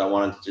questions, I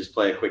wanted to just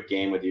play a quick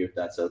game with you, if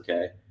that's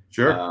okay.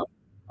 Sure.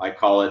 I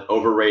call it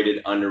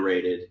overrated,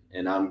 underrated.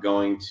 And I'm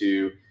going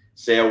to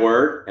say a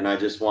word, and I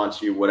just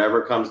want you,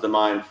 whatever comes to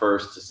mind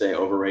first, to say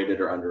overrated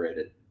or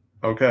underrated.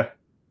 Okay.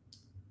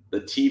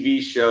 The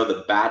TV show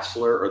The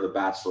Bachelor or The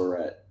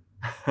Bachelorette?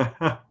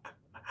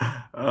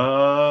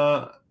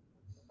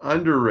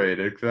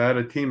 Underrated, because I had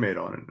a teammate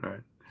on it,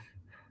 right?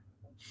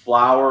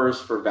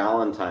 Flowers for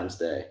Valentine's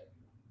Day?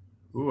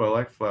 Ooh, I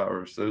like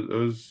flowers.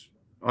 Those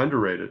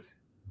underrated.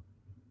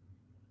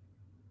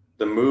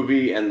 The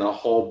movie and the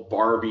whole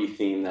Barbie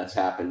theme that's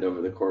happened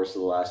over the course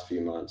of the last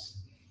few months?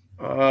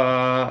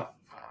 I'll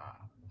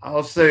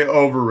say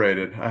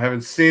overrated. I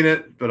haven't seen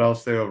it, but I'll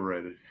say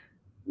overrated.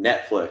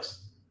 Netflix?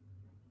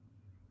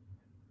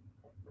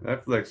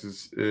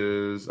 Netflix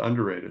is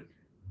underrated.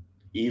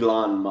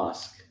 Elon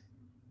Musk?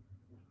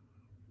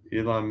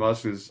 Elon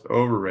Musk is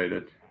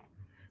overrated.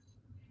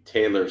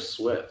 Taylor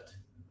Swift?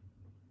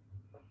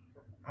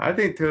 I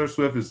think Taylor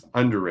Swift is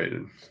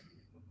underrated.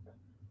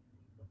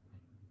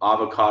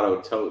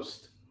 Avocado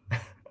toast?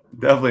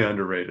 Definitely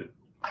underrated.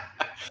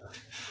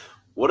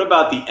 What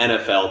about the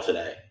NFL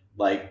today?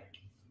 Like,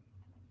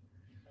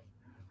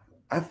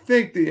 I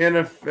think the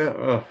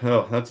NFL.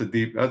 Oh, that's a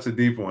deep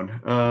one.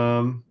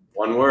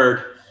 One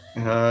word.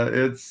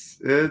 It's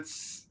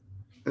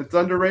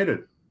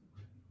underrated.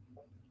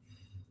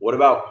 What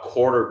about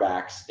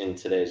quarterbacks in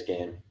today's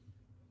game?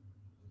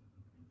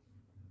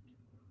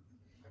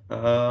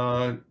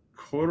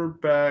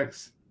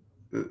 Quarterbacks,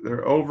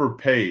 they're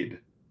overpaid.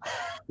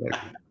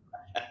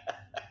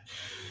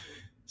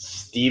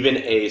 Stephen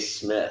A.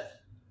 Smith.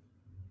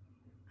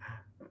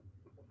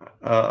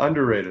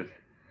 Underrated.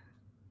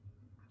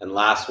 And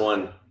last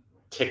one,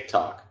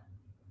 TikTok.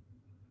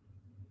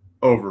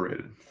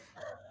 Overrated.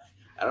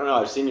 I don't know.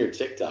 I've seen your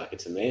TikTok.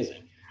 It's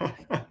amazing.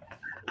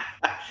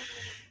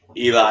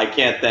 Eli, I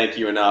can't thank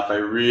you enough. I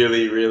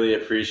really, really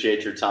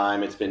appreciate your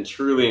time. It's been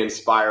truly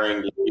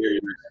inspiring to hear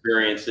your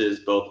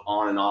experiences both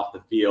on and off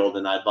the field.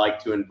 And I'd like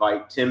to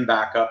invite Tim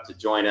back up to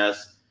join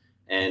us.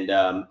 And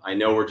I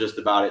know we're just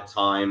about at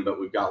time, but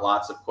we've got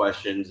lots of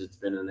questions. It's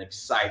been an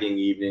exciting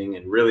evening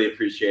and really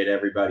appreciate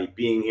everybody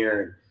being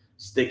here and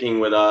sticking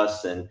with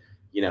us. And,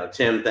 you know,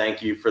 Tim,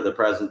 thank you for the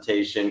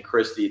presentation.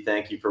 Kristy,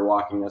 thank you for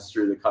walking us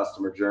through the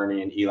customer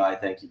journey. And Eli,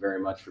 thank you very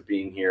much for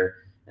being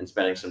here and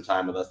spending some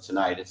time with us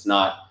tonight. It's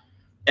not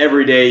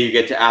every day you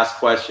get to ask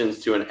questions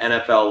to an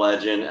NFL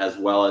legend as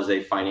well as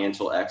a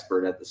financial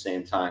expert at the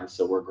same time.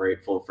 So we're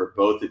grateful for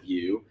both of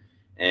you.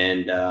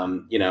 And,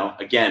 you know,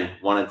 again,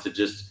 wanted to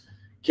just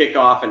kick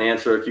off and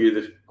answer a few of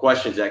the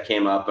questions that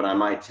came up, but I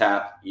might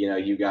tap, you know,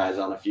 you guys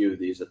on a few of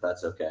these if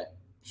that's okay.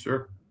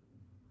 Sure.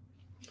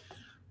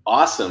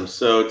 Awesome.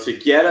 So to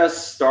get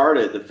us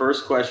started, the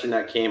first question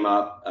that came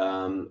up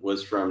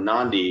was from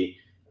Nandi.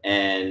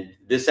 And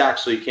this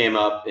actually came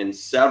up in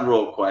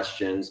several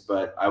questions,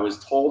 but I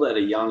was told at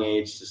a young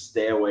age to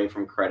stay away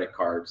from credit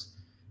cards.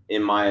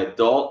 In my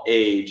adult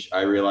age,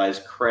 I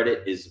realized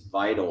credit is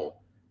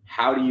vital.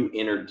 How do you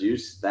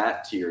introduce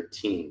that to your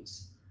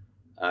teens?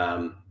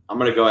 I'm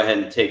going to go ahead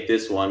and take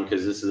this one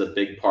because this is a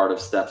big part of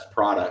STEP's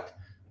product.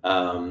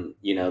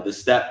 You know, the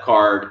STEP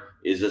card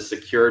is a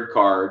secured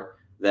card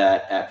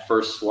that at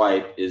first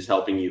swipe is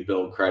helping you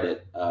build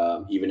credit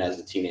even as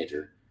a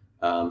teenager.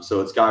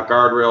 So it's got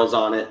guardrails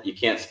on it. You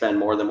can't spend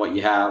more than what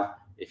you have.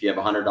 If you have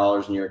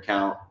 $100 in your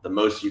account, the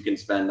most you can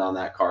spend on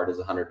that card is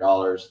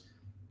 $100.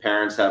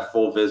 Parents have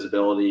full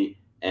visibility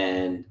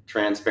and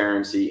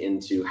transparency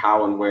into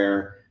how and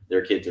where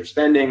their kids are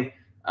spending.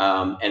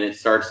 And it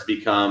starts to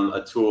become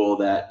a tool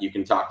that you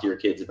can talk to your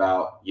kids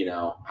about, you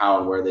know, how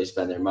and where they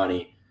spend their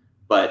money.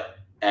 But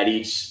at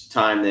each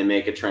time they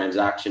make a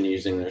transaction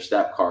using their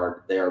STEP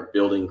card, they are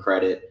building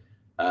credit.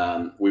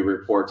 We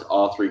report to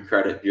all 3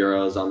 credit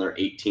bureaus on their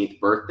 18th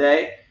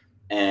birthday.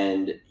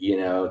 And, you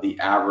know, the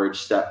average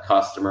STEP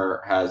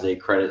customer has a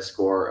credit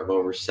score of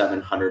over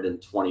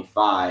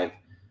 725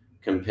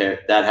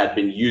 that had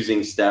been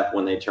using STEP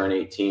when they turn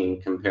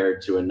 18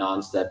 compared to a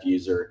non-STEP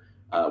user,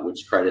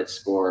 which credit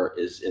score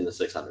is in the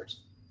 600s.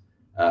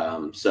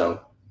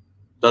 So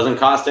doesn't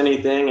cost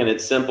anything and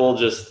it's simple.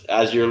 Just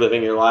as you're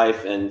living your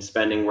life and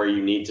spending where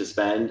you need to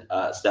spend,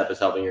 STEP is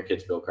helping your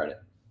kids build credit.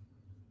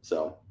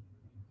 So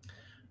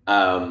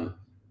the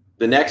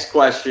next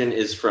question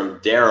is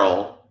from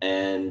Daryl,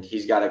 and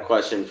he's got a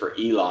question for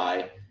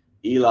Eli.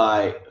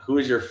 Eli, who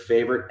is your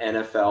favorite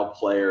NFL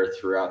player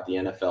throughout the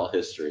NFL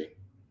history?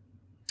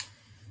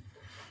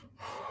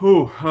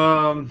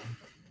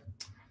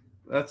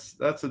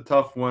 That's a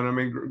tough one. I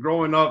mean,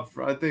 growing up,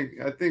 I think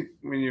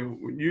when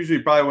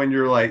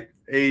you're like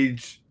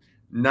age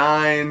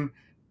 9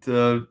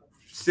 to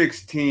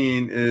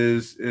 16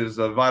 is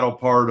a vital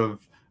part of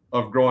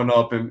growing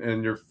up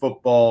in your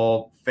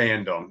football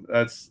fandom.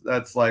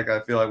 That's like, I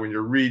feel like when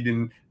you're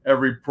reading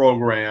every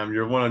program,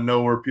 you want to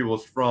know where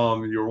people's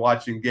from, and you're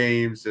watching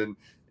games and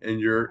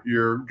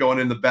you're going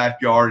in the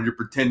backyard and you're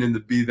pretending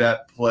to be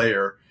that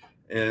player.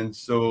 And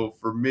so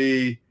for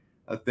me,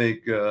 I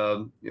think,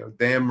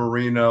 Dan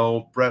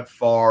Marino, Brett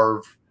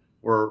Favre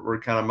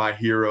were kind of my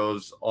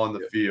heroes on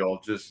the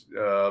field. Just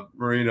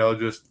Marino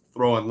just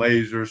throwing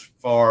lasers,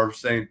 Favre,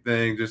 same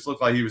thing. Just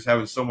looked like he was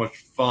having so much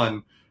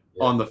fun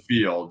on the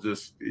field,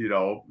 just,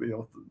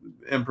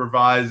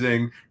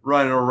 improvising,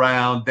 running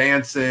around,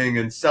 dancing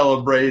and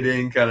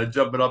celebrating, kind of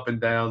jumping up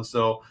and down.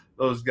 So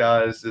those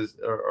guys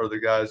are the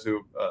guys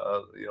who,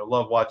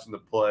 love watching the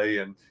play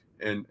and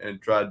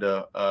tried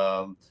to,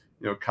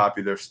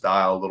 copy their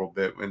style a little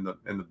bit in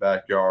the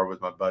backyard with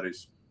my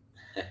buddies.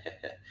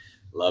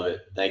 Love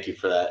it. Thank you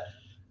for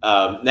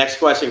that. Next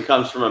question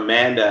comes from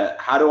Amanda.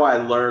 How do I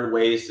learn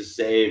ways to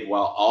save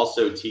while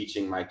also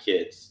teaching my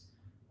kids?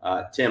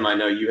 Tim, I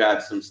know you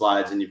had some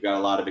slides and you've got a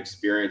lot of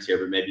experience here,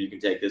 but maybe you can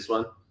take this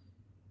one.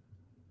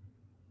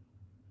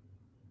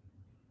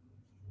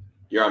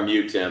 You're on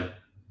mute, Tim.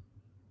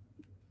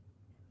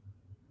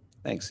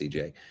 Thanks,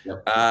 CJ.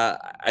 Yep.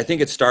 I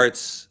think it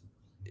starts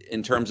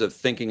in terms of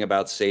thinking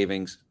about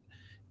savings.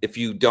 If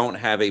you don't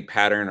have a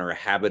pattern or a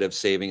habit of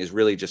saving, is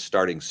really just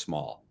starting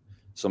small.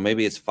 So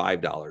maybe it's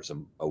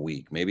 $5 a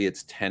week, maybe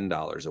it's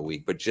 $10 a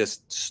week, but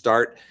just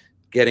start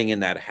getting in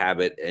that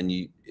habit.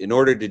 And in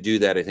order to do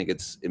that, I think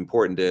it's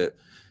important to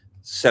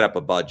set up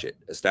a budget,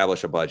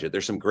 establish a budget.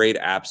 There's some great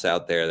apps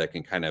out there that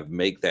can kind of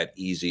make that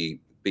easy,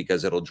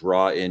 because it'll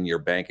draw in your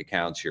bank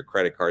accounts, your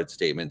credit card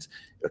statements.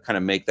 It'll kind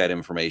of make that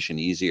information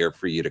easier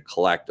for you to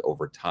collect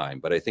over time.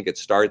 But I think it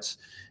starts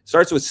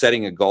with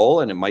setting a goal,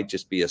 and it might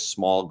just be a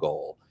small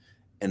goal.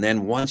 And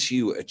then once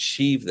you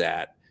achieve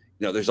that,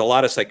 you know, there's a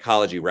lot of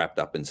psychology wrapped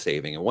up in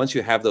saving. And once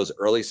you have those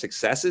early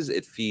successes,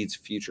 it feeds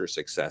future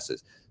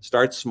successes.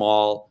 Start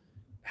small,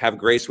 have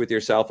grace with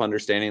yourself,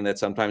 understanding that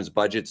sometimes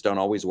budgets don't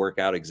always work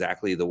out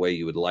exactly the way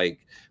you would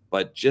like,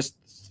 but just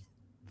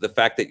the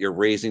fact that you're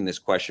raising this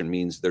question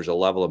means there's a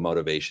level of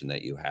motivation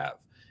that you have.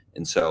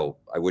 And so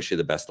I wish you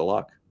the best of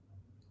luck.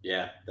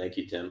 Yeah. Thank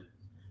you,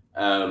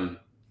 Tim.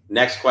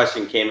 Next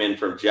question came in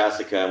from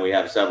Jessica, and we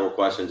have several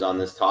questions on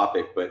this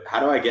topic, but how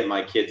do I get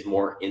my kids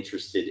more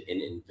interested in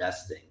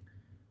investing?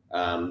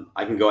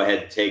 I can go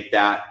ahead and take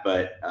that,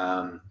 but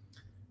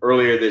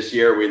earlier this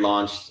year, we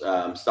launched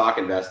stock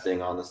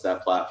investing on the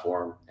STEP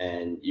platform,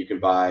 and you can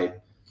buy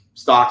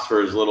stocks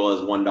for as little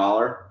as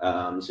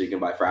 $1. So you can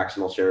buy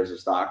fractional shares of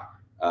stock.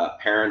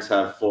 Parents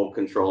have full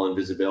control and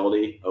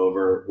visibility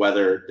over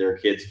whether their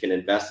kids can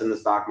invest in the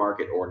stock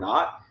market or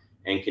not,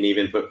 and can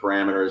even put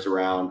parameters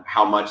around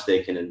how much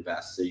they can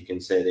invest. So you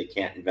can say they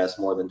can't invest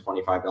more than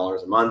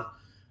 $25 a month,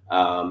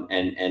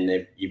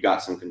 and you've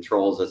got some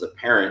controls as a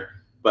parent,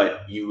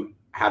 but you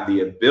have the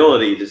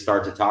ability to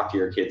start to talk to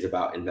your kids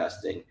about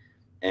investing.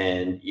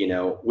 And, you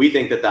know, we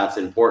think that that's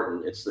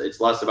important. It's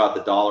less about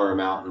the dollar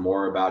amount and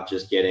more about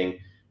just getting,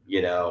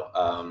 you know,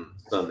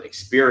 some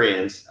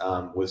experience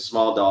with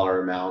small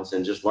dollar amounts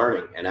and just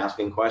learning and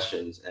asking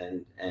questions.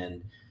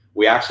 And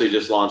we actually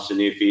just launched a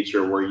new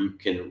feature where you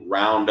can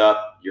round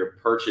up your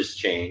purchase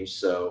change.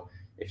 So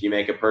if you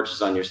make a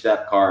purchase on your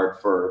STEP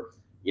card for,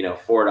 you know,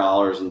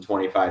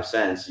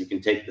 $4.25, you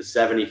can take the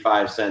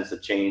 75 cents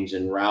of change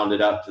and round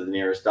it up to the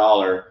nearest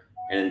dollar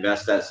and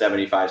invest that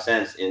 75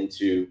 cents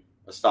into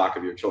a stock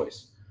of your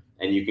choice.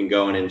 And you can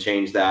go in and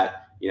change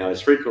that, you know,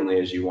 as frequently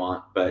as you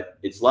want, but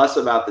it's less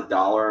about the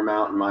dollar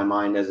amount in my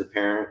mind as a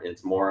parent.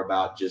 It's more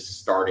about just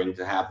starting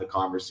to have the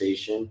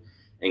conversation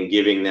and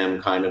giving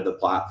them kind of the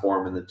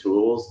platform and the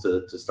tools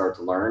to start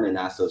to learn and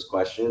ask those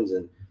questions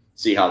and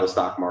see how the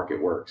stock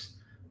market works.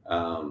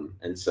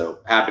 And so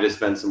happy to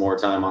spend some more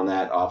time on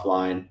that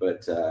offline,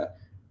 but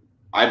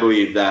I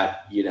believe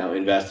that, you know,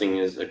 investing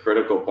is a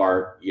critical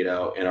part, you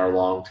know, in our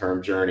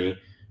long-term journey,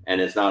 and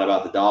it's not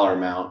about the dollar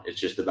amount. It's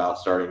just about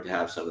starting to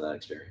have some of that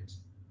experience.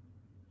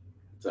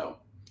 So,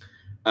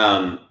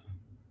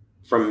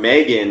 from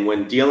Megan,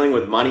 when dealing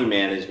with money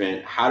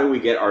management, how do we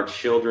get our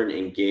children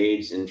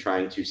engaged in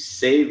trying to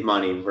save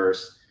money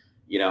versus,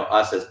 you know,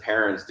 us as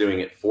parents doing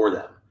it for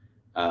them?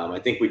 I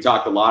think we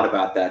talked a lot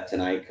about that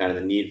tonight, kind of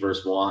the need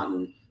versus want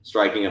and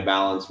striking a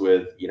balance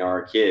with, you know,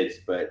 our kids.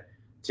 But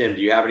Tim,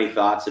 do you have any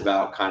thoughts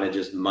about kind of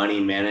just money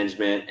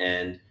management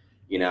and,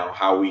 you know,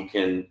 how we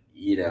can,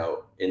 you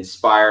know,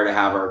 inspire to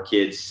have our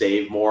kids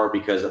save more?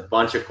 Because a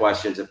bunch of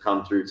questions have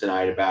come through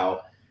tonight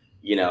about,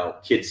 you know,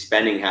 kids'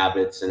 spending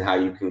habits and how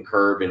you can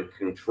curb and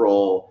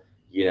control,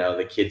 you know,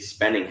 the kids'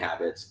 spending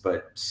habits.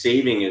 But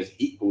saving is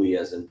equally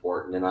as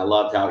important. And I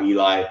loved how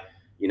Eli,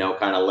 you know,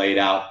 kind of laid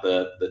out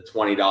the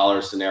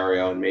 $20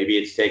 scenario, and maybe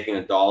it's taking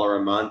 $1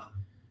 a month,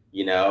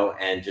 you know,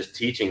 and just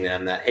teaching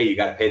them that, hey, you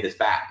got to pay this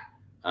back.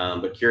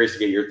 But curious to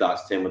get your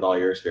thoughts, Tim, with all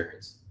your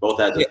experience, both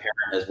as a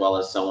parent as well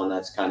as someone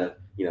that's kind of,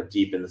 you know,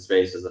 deep in the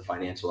space as a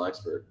financial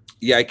expert.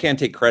 Yeah, I can't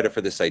take credit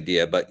for this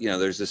idea, but, you know,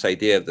 there's this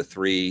idea of the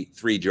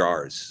three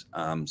jars.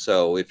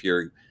 So if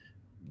you're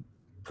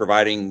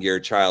providing your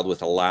child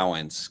with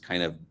allowance,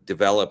 kind of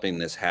developing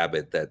this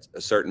habit that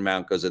a certain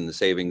amount goes in the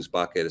savings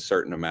bucket, a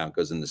certain amount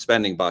goes in the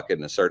spending bucket,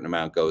 and a certain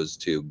amount goes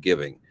to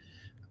giving.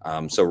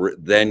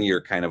 Then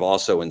you're kind of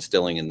also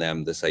instilling in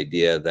them this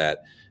idea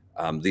that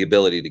the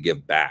ability to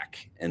give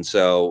back. And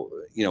so,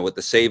 you know, with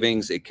the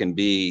savings, it can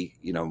be,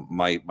 you know,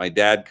 my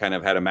dad kind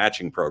of had a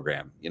matching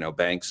program. You know,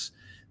 banks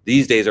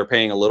these days are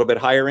paying a little bit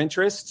higher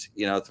interest,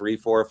 you know, 3,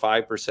 4,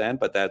 5%,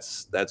 but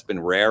that's been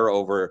rare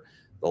over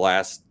the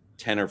last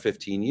 10 or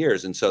 15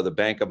 years. And so the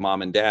bank of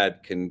mom and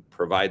dad can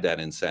provide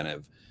that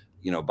incentive,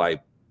 you know, by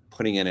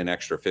putting in an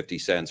extra 50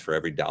 cents for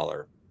every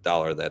dollar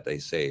that they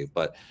save.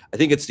 But I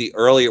think it's the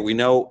earlier, we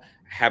know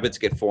habits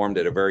get formed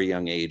at a very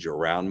young age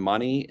around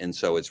money. And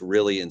so it's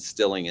really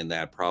instilling in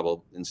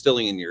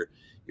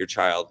your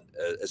child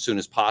as soon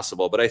as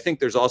possible. But I think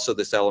there's also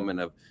this element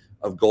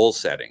of goal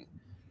setting,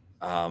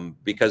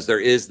 because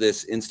there is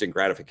this instant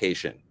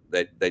gratification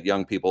that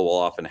young people will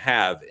often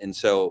have. And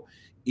so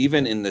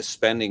even in the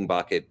spending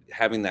bucket,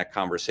 having that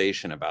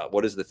conversation about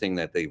what is the thing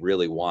that they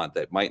really want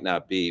that might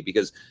not be,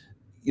 because,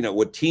 you know,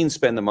 what teens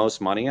spend the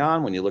most money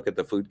on when you look at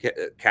the food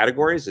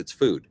categories, it's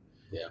food.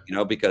 Yeah. You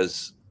know,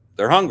 because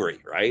they're hungry,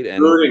 right? And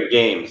food and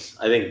games.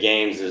 I think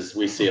games is,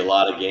 we see a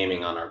lot of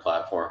gaming on our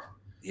platform.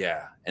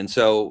 Yeah. And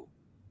so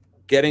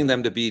getting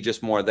them to be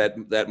just more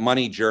that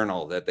money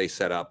journal that they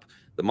set up,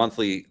 the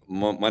monthly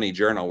money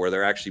journal, where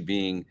they're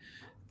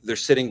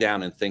sitting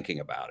down and thinking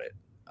about it.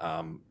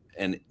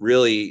 And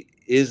really,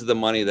 is the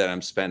money that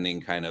I'm spending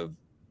kind of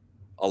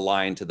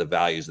aligned to the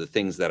values, the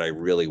things that I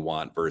really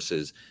want,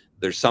 versus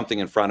there's something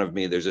in front of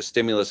me, there's a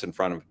stimulus in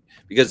front of me,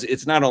 because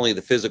it's not only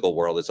the physical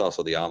world, it's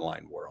also the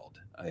online world.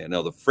 I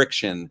know the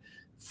friction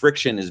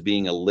is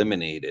being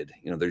eliminated.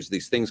 You know, there's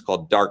these things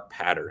called dark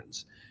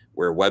patterns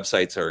where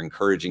websites are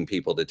encouraging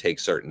people to take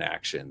certain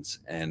actions.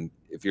 And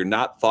if you're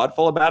not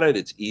thoughtful about it,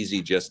 it's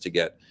easy just to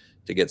get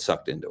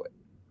sucked into it.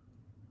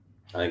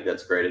 I think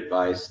that's great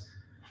advice.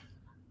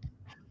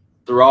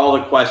 Through all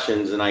the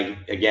questions, and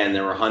again,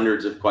 there were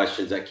hundreds of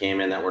questions that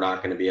came in that we're not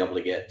going to be able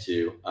to get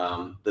to.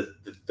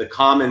 The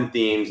common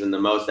themes and the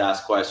most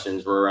asked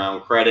questions were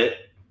around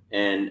credit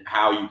and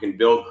how you can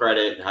build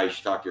credit and how you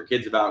should talk to your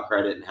kids about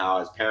credit and how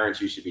as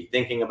parents you should be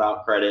thinking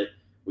about credit.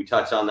 We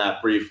touched on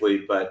that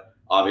briefly, but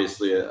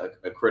obviously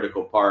a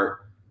critical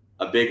part.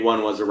 A big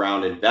one was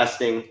around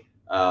investing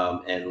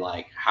and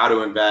like how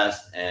to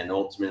invest, and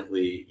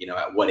ultimately, you know,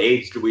 at what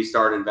age do we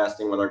start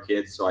investing with our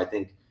kids? So I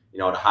think, you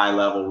know, at a high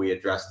level, we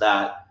addressed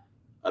that.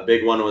 A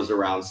big one was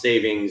around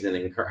savings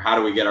and how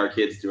do we get our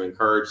kids to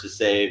encourage to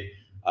save?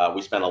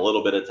 We spent a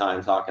little bit of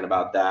time talking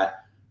about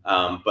that.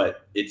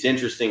 But it's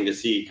interesting to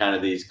see kind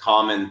of these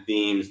common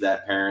themes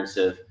that parents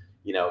have,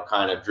 you know,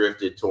 kind of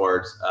drifted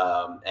towards.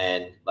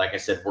 And like I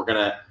said, we're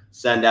going to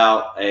send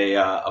out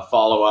a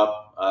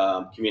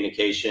follow-up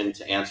communication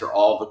to answer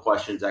all the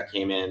questions that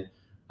came in.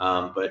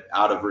 But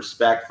out of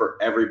respect for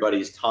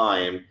everybody's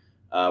time,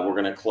 we're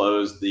going to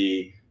close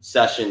the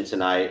session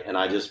tonight. And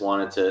I just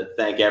wanted to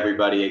thank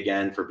everybody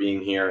again for being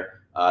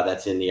here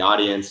that's in the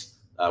audience.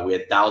 We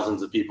had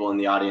thousands of people in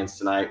the audience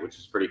tonight, which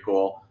is pretty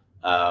cool.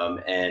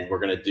 And we're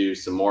going to do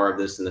some more of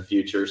this in the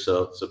future.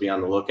 So be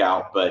on the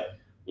lookout. But,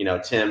 you know,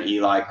 Tim,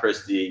 Eli,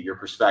 Kristy, your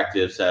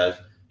perspectives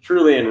have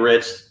truly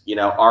enriched, you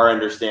know, our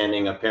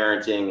understanding of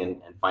parenting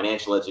and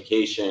financial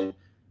education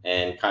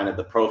and kind of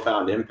the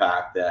profound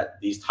impact that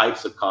these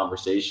types of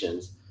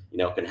conversations, you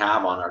know, can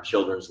have on our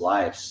children's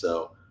lives.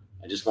 So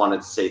I just wanted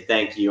to say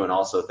thank you, and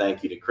also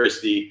thank you to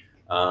Kristy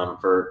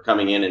for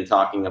coming in and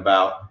talking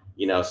about,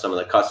 you know, some of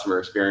the customer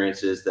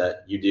experiences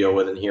that you deal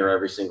with and hear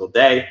every single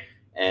day.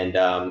 And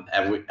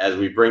as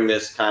we bring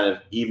this kind of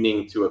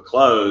evening to a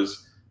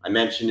close, I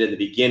mentioned in the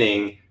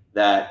beginning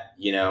that,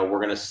 you know, we're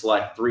going to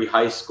select 3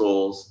 high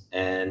schools,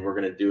 and we're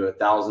going to do a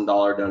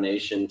 $1,000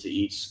 donation to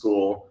each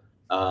school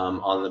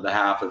on the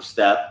behalf of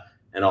STEP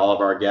and all of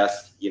our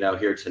guests, you know,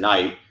 here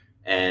tonight.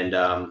 And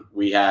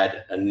we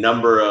had a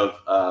number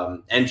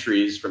of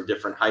entries from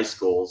different high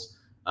schools,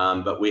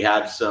 but we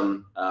had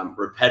some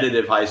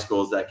repetitive high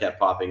schools that kept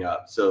popping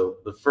up. So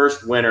the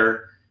first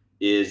winner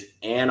is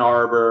Ann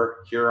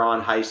Arbor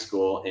Huron High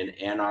School in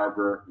Ann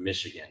Arbor,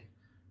 Michigan.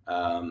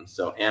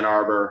 So Ann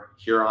Arbor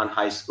Huron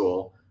High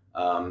School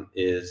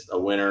is a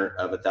winner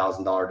of a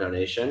 $1,000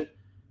 donation.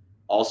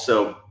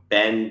 Also,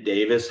 Ben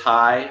Davis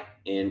High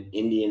in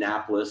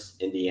Indianapolis,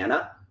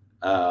 Indiana,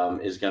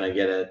 is going to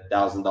get a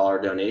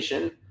 $1,000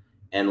 donation.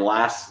 And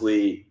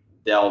lastly,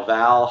 Del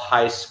Val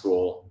High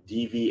School,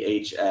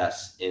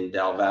 DVHS, in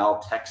Del Val,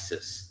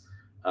 Texas,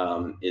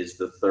 is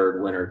the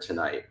third winner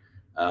tonight.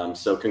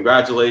 So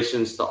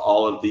congratulations to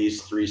all of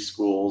these 3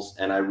 schools,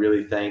 and I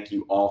really thank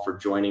you all for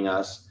joining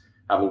us.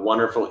 Have a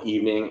wonderful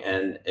evening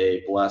and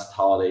a blessed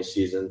holiday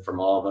season from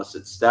all of us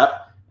at STEP,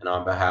 and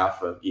on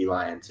behalf of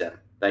Eli and Tim.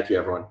 Thank you,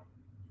 everyone.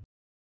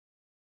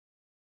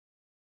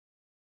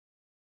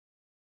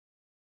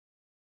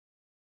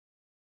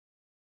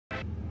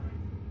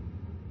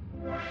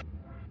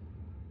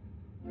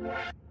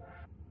 Yeah.